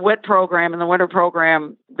in the WIT program. In the winter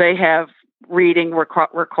program, they have reading,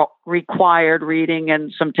 required reading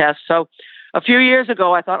and some tests. So a few years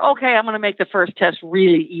ago, I thought, okay, I'm going to make the first test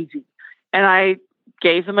really easy. And I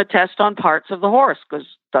gave them a test on parts of the horse, because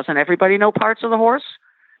doesn't everybody know parts of the horse?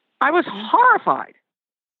 I was horrified.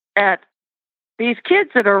 at these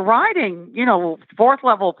kids that are riding, fourth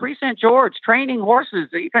level, pre-St. George, training horses,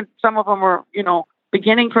 even some of them are,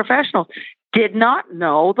 beginning professionals, did not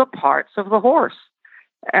know the parts of the horse.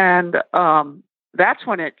 And that's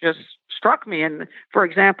when it just struck me. And for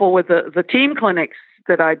example, with the team clinics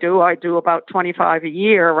that I do about 25 a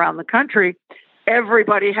year around the country.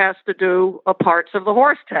 Everybody has to do a parts of the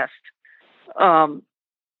horse test.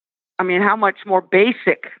 How much more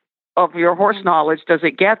basic of your horse knowledge does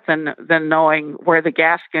it get than knowing where the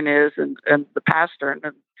gaskin is and the pastern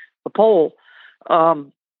and the pole?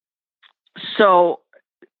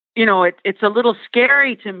 It's a little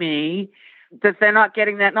scary to me that they're not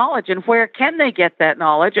getting that knowledge. And where can they get that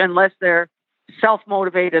knowledge unless they're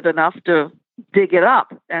self-motivated enough to dig it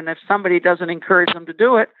up? And if somebody doesn't encourage them to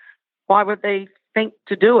do it, why would they think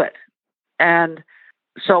to do it? And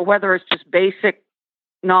so whether it's just basic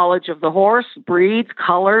knowledge of the horse, breeds,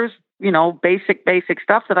 colors, basic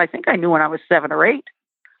stuff that I think I knew when I was 7 or 8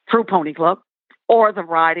 through Pony Club, or the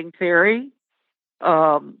riding theory.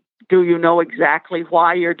 Do you know exactly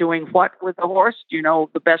why you're doing what with the horse? Do you know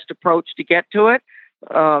the best approach to get to it?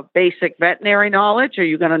 Basic veterinary knowledge. Are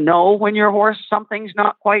you going to know when your horse, something's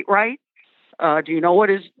not quite right? Do you know what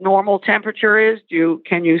his normal temperature is?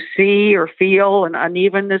 Can you see or feel an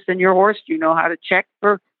unevenness in your horse? Do you know how to check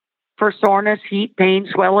for soreness, heat, pain,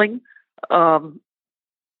 swelling?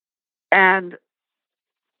 And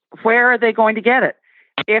where are they going to get it?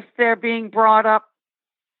 If they're being brought up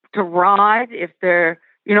to ride, if they're,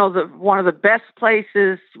 one of the best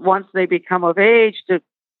places once they become of age to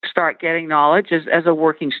start getting knowledge is as a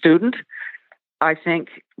working student, I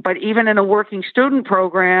think. But even in a working student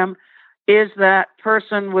program, is that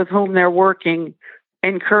person with whom they're working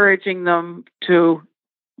encouraging them to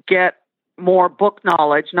get more book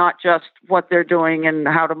knowledge, not just what they're doing and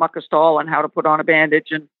how to muck a stall and how to put on a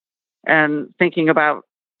bandage and thinking about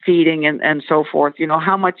feeding and so forth.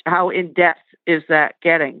 How in depth is that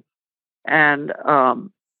getting? And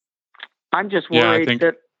I'm just worried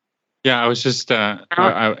I was just,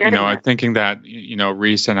 I'm thinking that,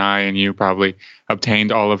 Reese and I and you probably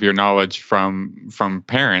obtained all of your knowledge from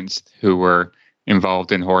parents who were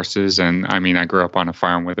involved in horses. And I grew up on a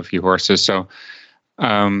farm with a few horses. So,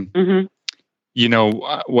 what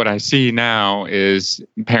I see now is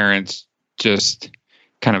parents just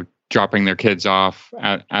kind of dropping their kids off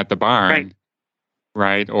at the barn.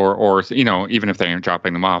 Right. Or even if they aren't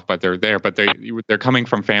dropping them off, but they're there, but they're coming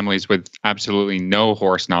from families with absolutely no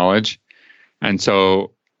horse knowledge. And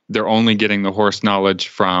so they're only getting the horse knowledge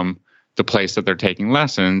from the place that they're taking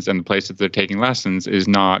lessons, and the place that they're taking lessons is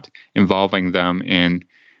not involving them in,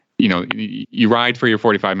 you ride for your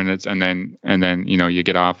 45 minutes and then, you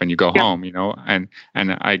get off and you go home, and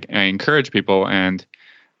I encourage people. And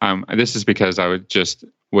this is because I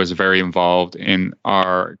was very involved in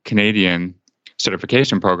our Canadian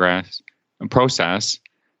certification process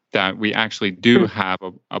that we actually do have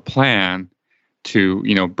a plan to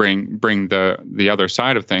bring the other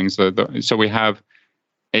side of things. So we have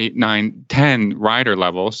 8, 9, 10 rider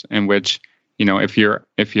levels in which if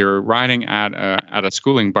you're riding at a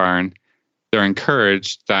schooling barn, they're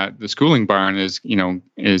encouraged that the schooling barn is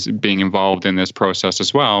being involved in this process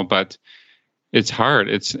as well. But it's hard.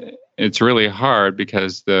 It's really hard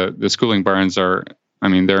because the schooling barns are,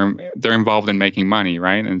 they're involved in making money,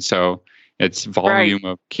 right? And so it's volume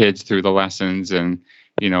of kids through the lessons, and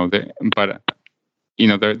there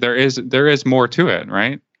is more to it,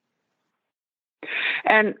 right?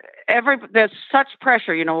 And there's such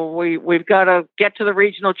pressure. We've got to get to the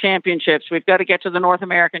regional championships. We've got to get to the North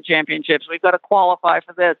American championships. We've got to qualify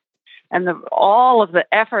for this, and all of the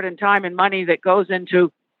effort and time and money that goes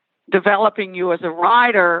into developing you as a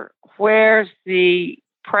rider. Where's the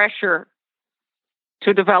pressure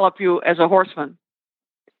to develop you as a horseman?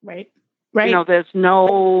 Right. There's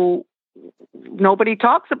nobody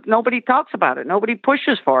talks about it. Nobody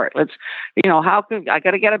pushes for it. I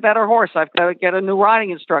got to get a better horse. I've got to get a new riding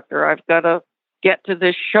instructor. I've got to get to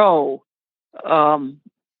this show.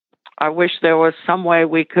 I wish there was some way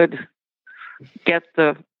we could get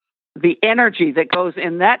the energy that goes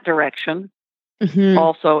in that direction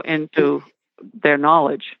also into their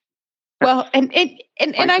knowledge. Well, and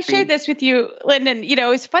I shared this with you, Lendon.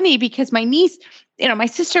 It's funny because my niece, my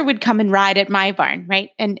sister would come and ride at my barn,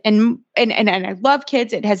 right? And I love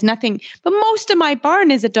kids. It has nothing, but most of my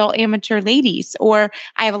barn is adult amateur ladies, or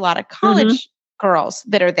I have a lot of college girls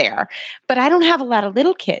that are there, but I don't have a lot of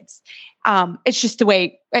little kids. It's just the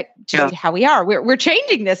way, how we are. We're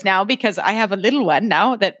changing this now because I have a little one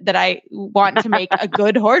now that I want to make a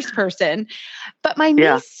good horse person. But my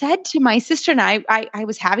niece said to my sister and I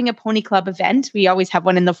was having a pony club event. We always have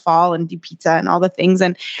one in the fall and do pizza and all the things.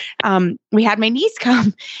 And we had my niece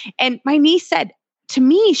come, and my niece said to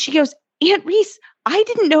me, she goes, "Aunt Reese, I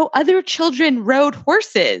didn't know other children rode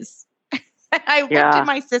horses." And I looked at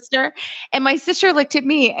my sister, and my sister looked at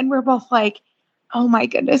me, and we're both like, oh my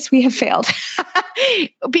goodness, we have failed.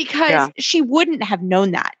 Because she wouldn't have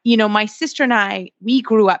known that. My sister and I, we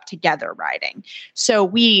grew up together riding. So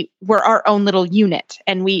we were our own little unit,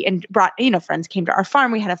 and brought, friends came to our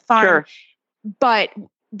farm. We had a farm, but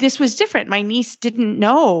this was different. My niece didn't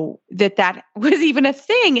know that was even a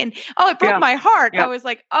thing. And it broke my heart. I was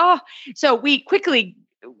like, so we quickly,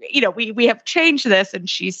 we have changed this, and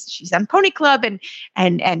she's on Pony Club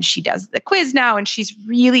and she does the quiz now, and she's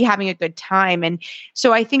really having a good time. And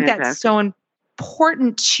so I think that's so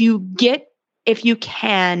important to get, if you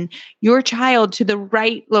can, your child to the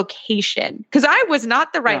right location. Because I was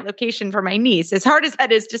not the right location for my niece. As hard as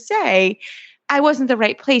that is to say, I wasn't the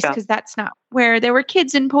right place because that's not where there were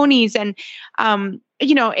kids and ponies. And, and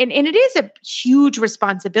it is a huge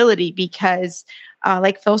responsibility because,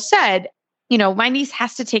 like Phil said, my niece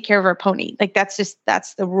has to take care of her pony. Like that's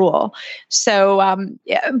the rule. So,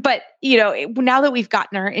 but now that we've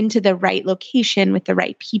gotten her into the right location with the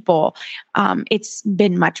right people, it's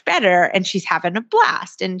been much better, and she's having a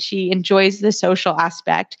blast, and she enjoys the social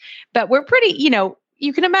aspect. But we're pretty,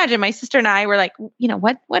 you can imagine my sister and I were like,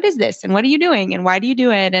 what is this? And what are you doing? And why do you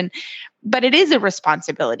do it? But it is a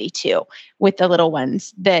responsibility too with the little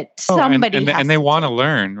ones that somebody and they want to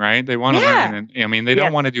learn, right? They want to learn. And they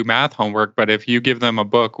don't want to do math homework, but if you give them a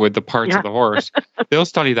book with the parts of the horse, they'll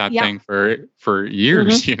study that thing for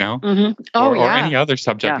years, Mm-hmm. or any other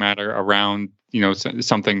subject matter around,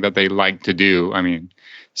 something that they like to do.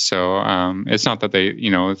 So it's not that they,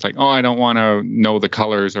 it's like, I don't want to know the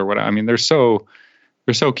colors or what.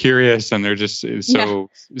 They're so curious, and they're just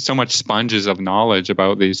so much sponges of knowledge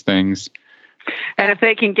about these things. And if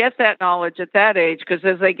they can get that knowledge at that age, because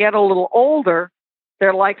as they get a little older,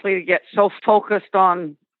 they're likely to get so focused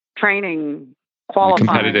on training, qualifying.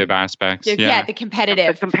 The competitive aspects. The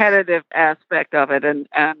competitive aspect of it.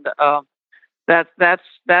 And that's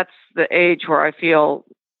the age where I feel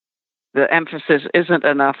the emphasis isn't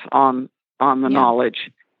enough on the knowledge.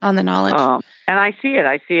 On the knowledge. And I see it.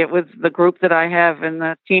 I see it with the group that I have in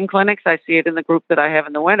the team clinics. I see it in the group that I have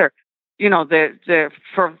in the winter. They're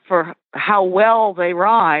for how well they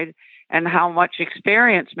ride and how much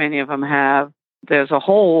experience many of them have. There's a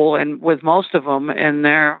hole with most of them in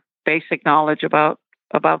their basic knowledge about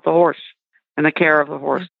the horse and the care of the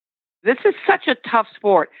horse. This is such a tough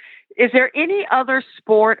sport. Is there any other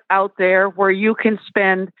sport out there where you can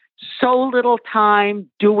spend so little time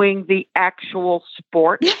doing the actual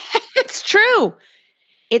sport? It's true.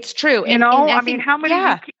 And how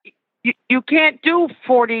many, you can't do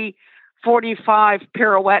 40, 45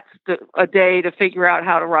 pirouettes a day to figure out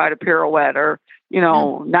how to ride a pirouette, or,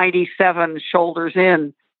 97 shoulders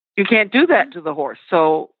in. You can't do that to the horse.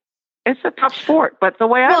 So it's a tough sport, but the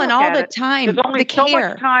way I look at it, there's only so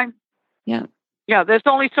much time. Yeah. Yeah. There's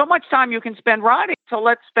only so much time you can spend riding. So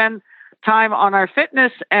let's spend time on our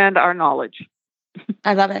fitness and our knowledge.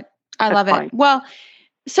 I love it. Well,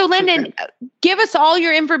 so Lendon, give us all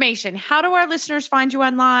your information. How do our listeners find you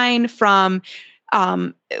online, from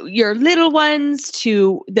your little ones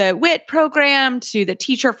to the WIT program to the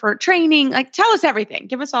teacher for training? Like, tell us everything.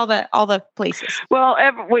 Give us all the places. Well,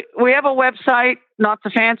 we have a website, not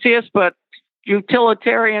the fanciest, but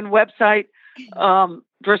utilitarian website,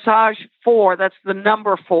 Dressage 4. That's the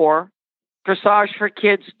number 4.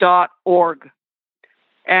 DressageForKids.org.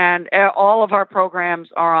 And all of our programs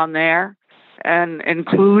are on there, and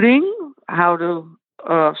including how to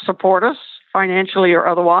support us financially or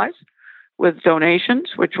otherwise with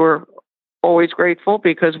donations, which we're always grateful,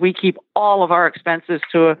 because we keep all of our expenses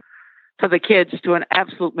to the kids to an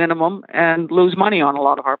absolute minimum and lose money on a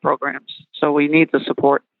lot of our programs. So we need the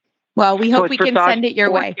support. Well, we hope we can send it your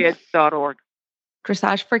way. DressageForKids.org.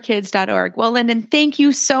 DressageForKids.org. Well, Lendon, thank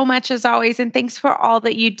you so much as always. And thanks for all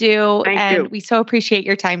that you do. Thank you. We so appreciate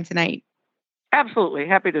your time tonight. Absolutely.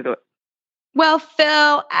 Happy to do it. Well,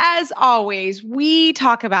 Phil, as always, we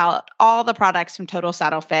talk about all the products from Total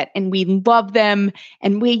Saddle Fit, and we love them,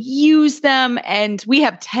 and we use them, and we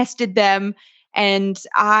have tested them. And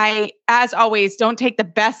I, as always, don't take the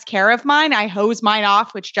best care of mine. I hose mine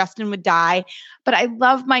off, which Justin would die. But I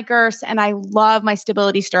love my girths, and I love my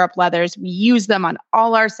stability stirrup leathers. We use them on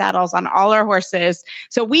all our saddles, on all our horses.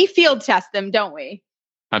 So we field test them, don't we?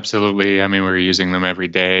 Absolutely. I mean, we're using them every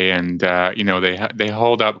day, and they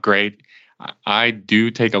hold up great. I do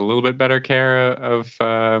take a little bit better care of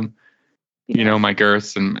my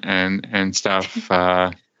girths and stuff.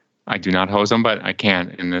 I do not hose them, but I can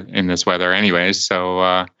in this weather, anyways.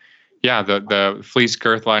 So the fleece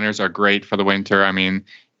girth liners are great for the winter. I mean,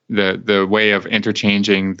 the way of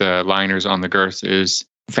interchanging the liners on the girths is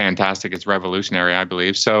fantastic. It's revolutionary, I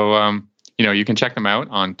believe. So you can check them out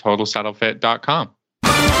on totalsaddlefit.com.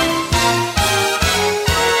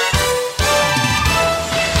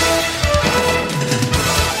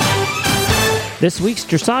 This week's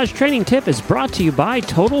dressage training tip is brought to you by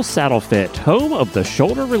Total Saddle Fit, home of the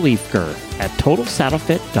shoulder relief girth at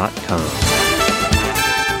totalsaddlefit.com.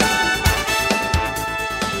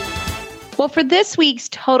 Well, for this week's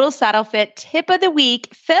Total Saddle Fit tip of the week,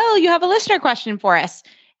 Phil, you have a listener question for us,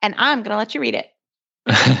 and I'm going to let you read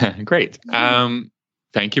it. Great.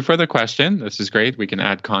 Thank you for the question. This is great. We can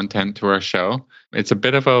add content to our show. It's a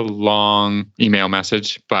bit of a long email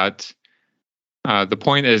message, but the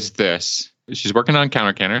point is this. She's working on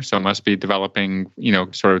counter canter, so it must be developing,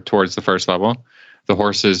 sort of towards the first level. The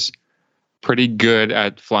horse is pretty good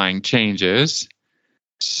at flying changes.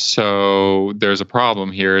 So there's a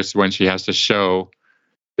problem here is when she has to show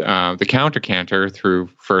the counter canter through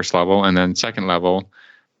first level and then second level.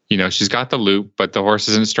 She's got the loop, but the horse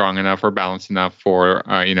isn't strong enough or balanced enough for,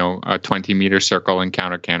 a 20-meter circle and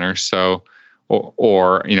counter canter. So,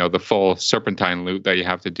 or the full serpentine loop that you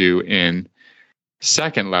have to do in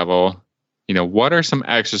second level. What are some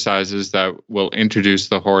exercises that will introduce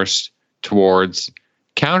the horse towards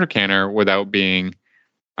counter canter without being,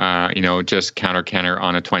 just counter canter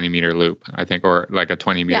on a 20-meter loop, I think, or like a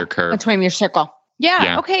 20-meter curve. A 20-meter circle.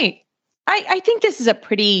 Yeah. Okay. I think this is a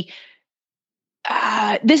pretty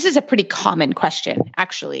common question,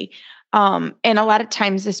 actually. And a lot of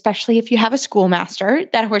times, especially if you have a schoolmaster,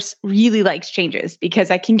 that horse really likes changes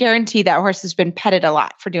because I can guarantee that horse has been petted a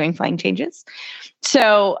lot for doing flying changes.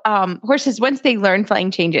 So horses, once they learn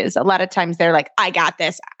flying changes, a lot of times they're like, I got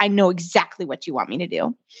this. I know exactly what you want me to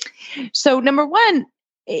do. So number one,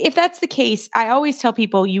 if that's the case, I always tell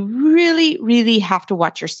people you really, really have to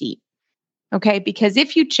watch your seat. Okay. Because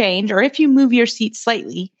if you change or if you move your seat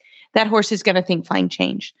slightly, that horse is going to think flying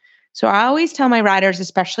change. So I always tell my riders,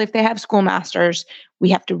 especially if they have schoolmasters,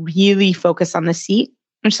 we have to really focus on the seat,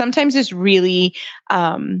 which sometimes is really,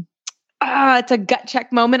 it's a gut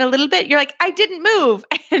check moment a little bit. You're like, I didn't move.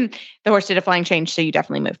 And the horse did a flying change. So you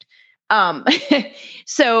definitely moved.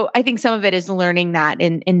 So I think some of it is learning that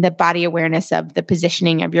in the body awareness of the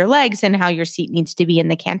positioning of your legs and how your seat needs to be in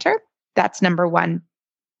the canter. That's number one.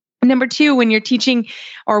 Number two, when you're teaching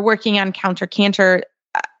or working on counter canter,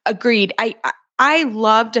 agreed. I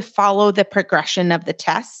love to follow the progression of the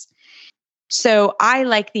tests. So I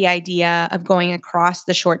like the idea of going across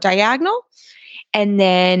the short diagonal. And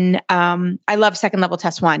then I love second level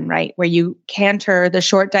test 1, right? Where you canter the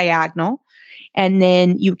short diagonal and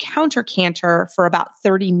then you counter canter for about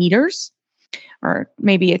 30 meters, or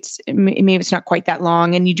maybe it's not quite that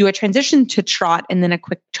long. And you do a transition to trot and then a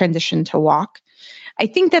quick transition to walk. I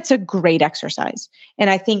think that's a great exercise. And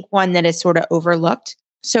I think one that is sort of overlooked.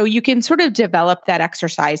 So you can sort of develop that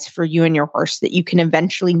exercise for you and your horse that you can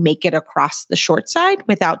eventually make it across the short side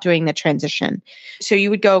without doing the transition. So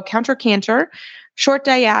you would go counter canter, short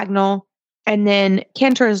diagonal, and then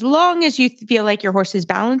canter as long as you feel like your horse is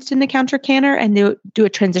balanced in the counter canter and do a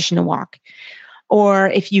transition to walk. Or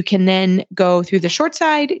if you can then go through the short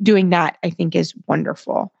side, doing that I think is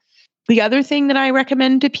wonderful. The other thing that I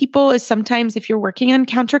recommend to people is sometimes if you're working on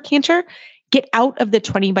counter canter, get out of the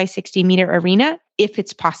 20 by 60 meter arena if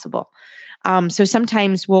it's possible. So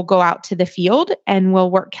sometimes we'll go out to the field and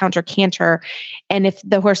we'll work counter canter. And if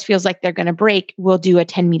the horse feels like they're going to break, we'll do a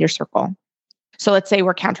 10 meter circle. So let's say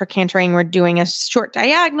we're counter cantering, we're doing a short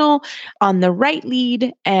diagonal on the right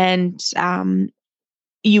lead, and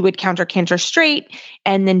you would counter canter straight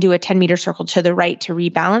and then do a 10 meter circle to the right to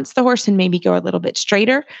rebalance the horse and maybe go a little bit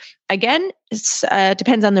straighter. Again, it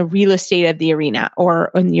depends on the real estate of the arena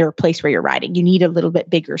or in your place where you're riding. You need a little bit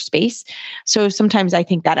bigger space. So sometimes I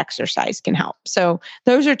think that exercise can help. So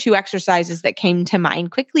those are two exercises that came to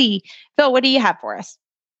mind quickly. Phil, what do you have for us?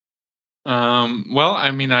 Well,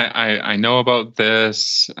 I mean, I know about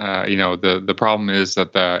this. The problem is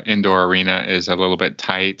that the indoor arena is a little bit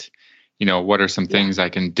tight. What are some things I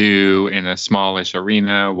can do in a smallish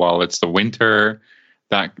arena while it's the winter?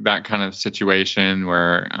 That kind of situation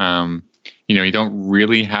where you don't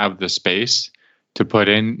really have the space to put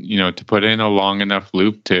in a long enough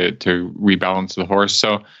loop to rebalance the horse.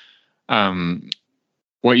 So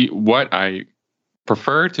what I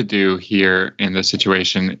prefer to do here in this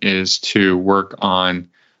situation is to work on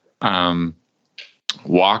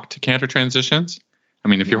walk to canter transitions. I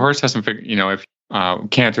mean, if your horse hasn't figured, if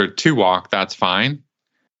canter to walk, that's fine.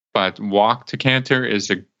 But walk to canter is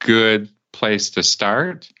a good place to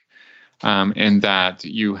start, in that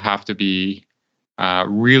you have to be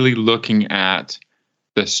really looking at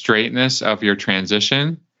the straightness of your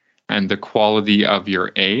transition and the quality of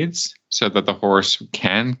your aids so that the horse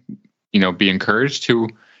can, be encouraged to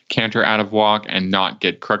canter out of walk and not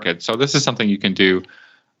get crooked. So this is something you can do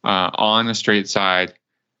on a straight side,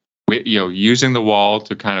 using the wall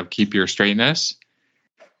to kind of keep your straightness,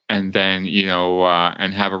 and then,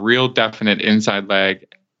 and have a real definite inside leg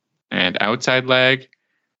and outside leg,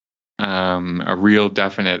 a real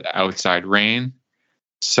definite outside rein.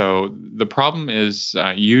 So the problem is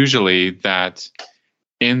usually that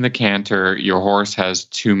in the canter, your horse has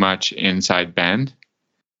too much inside bend,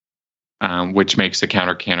 which makes the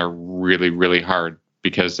counter canter really, really hard,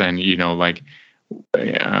 because then,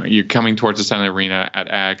 you're coming towards the center of the arena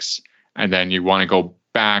at X, and then you want to go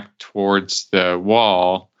back towards the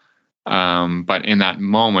wall. But in that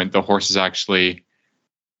moment, the horse is actually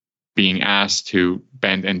being asked to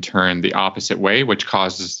bend and turn the opposite way, which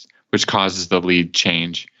causes the lead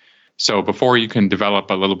change. So before you can develop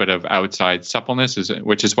a little bit of outside suppleness,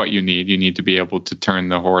 which is what you need to be able to turn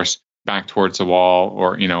the horse back towards the wall,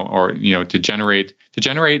 or to generate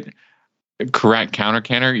correct counter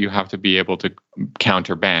canter, you have to be able to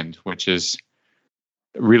counter bend, which is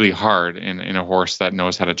really hard in a horse that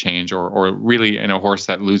knows how to change, or really in a horse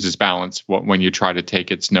that loses balance when you try to take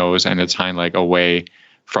its nose and its hind leg away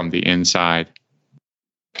from the inside.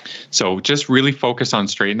 So just really focus on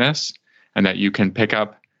straightness, and that you can pick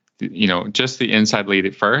up, just the inside lead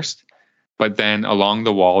at first, but then along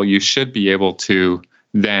the wall, you should be able to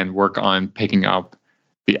then work on picking up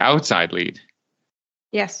the outside lead.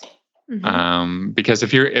 Yes. Mm-hmm. Because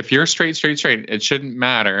if you're straight, it shouldn't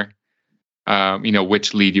matter,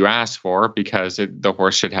 which lead you ask for, because the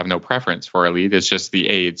horse should have no preference for a lead. It's just the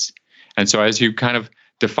aids. And so as you kind of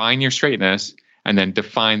define your straightness and then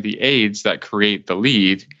define the aids that create the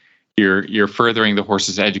lead, you're furthering the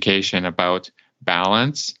horse's education about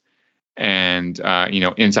balance and,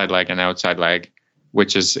 inside leg and outside leg,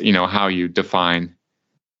 which is, how you define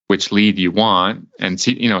which lead you want, and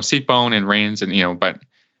seat bone and reins, and, but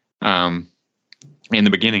in the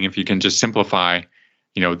beginning, if you can just simplify,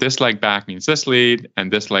 this leg back means this lead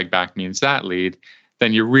and this leg back means that lead,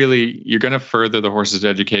 then you're going to further the horse's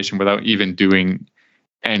education without even doing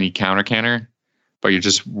any counter canter, but you're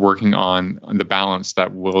just working on the balance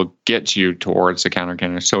that will get you towards the counter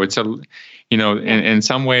canter. So it's in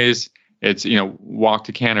some ways it's, walk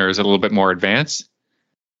to canter is a little bit more advanced,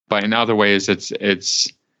 but in other ways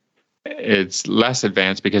it's less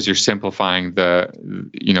advanced, because you're simplifying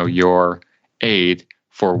your aid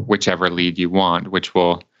for whichever lead you want, which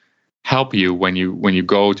will help you when you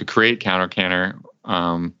go to create counter canter.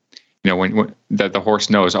 When that the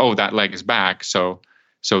horse knows, oh, that leg is back, so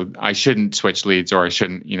I shouldn't switch leads, or I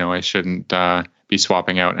shouldn't be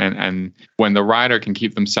swapping out. And when the rider can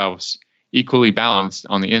keep themselves equally balanced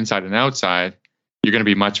on the inside and outside, you're going to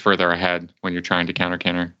be much further ahead when you're trying to counter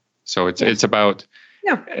canter. So it's about.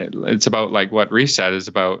 Yeah. It's about, like what Reese said, is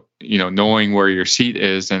about, knowing where your seat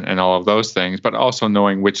is and all of those things, but also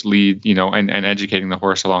knowing which lead, and educating the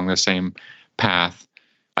horse along the same path.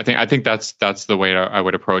 I think that's the way I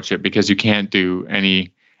would approach it, because you can't do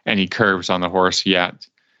any curves on the horse yet,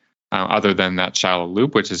 other than that shallow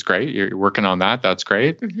loop, which is great. You're working on that. That's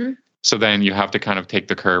great. Mm-hmm. So then you have to kind of take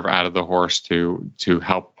the curve out of the horse to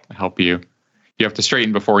help you. You have to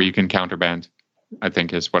straighten before you can counter bend, I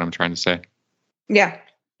think, is what I'm trying to say. Yeah.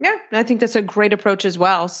 Yeah. I think that's a great approach as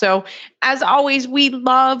well. So as always, we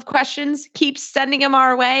love questions. Keep sending them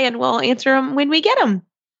our way and we'll answer them when we get them.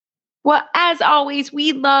 Well, as always,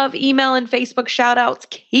 we love email and Facebook shout outs.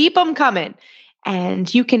 Keep them coming.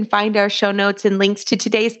 And you can find our show notes and links to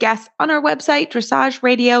today's guests on our website,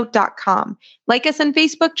 dressageradio.com. Like us on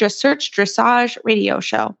Facebook, just search Dressage Radio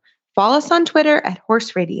Show. Follow us on Twitter at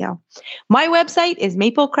Horse Radio. My website is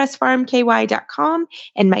maplecrestfarmky.com,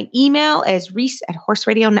 and my email is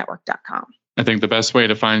reese@horseradionetwork.com. I think the best way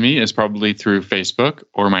to find me is probably through Facebook,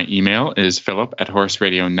 or my email is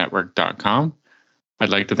philip@horseradionetwork.com. I'd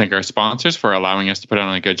like to thank our sponsors for allowing us to put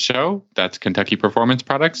on a good show. That's Kentucky Performance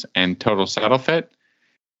Products and Total Saddle Fit.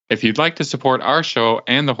 If you'd like to support our show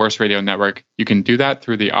and the Horse Radio Network, you can do that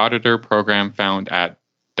through the Auditor program found at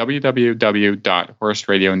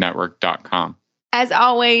www.horseradionetwork.com. As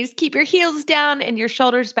always, keep your heels down and your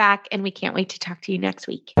shoulders back, and we can't wait to talk to you next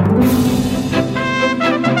week.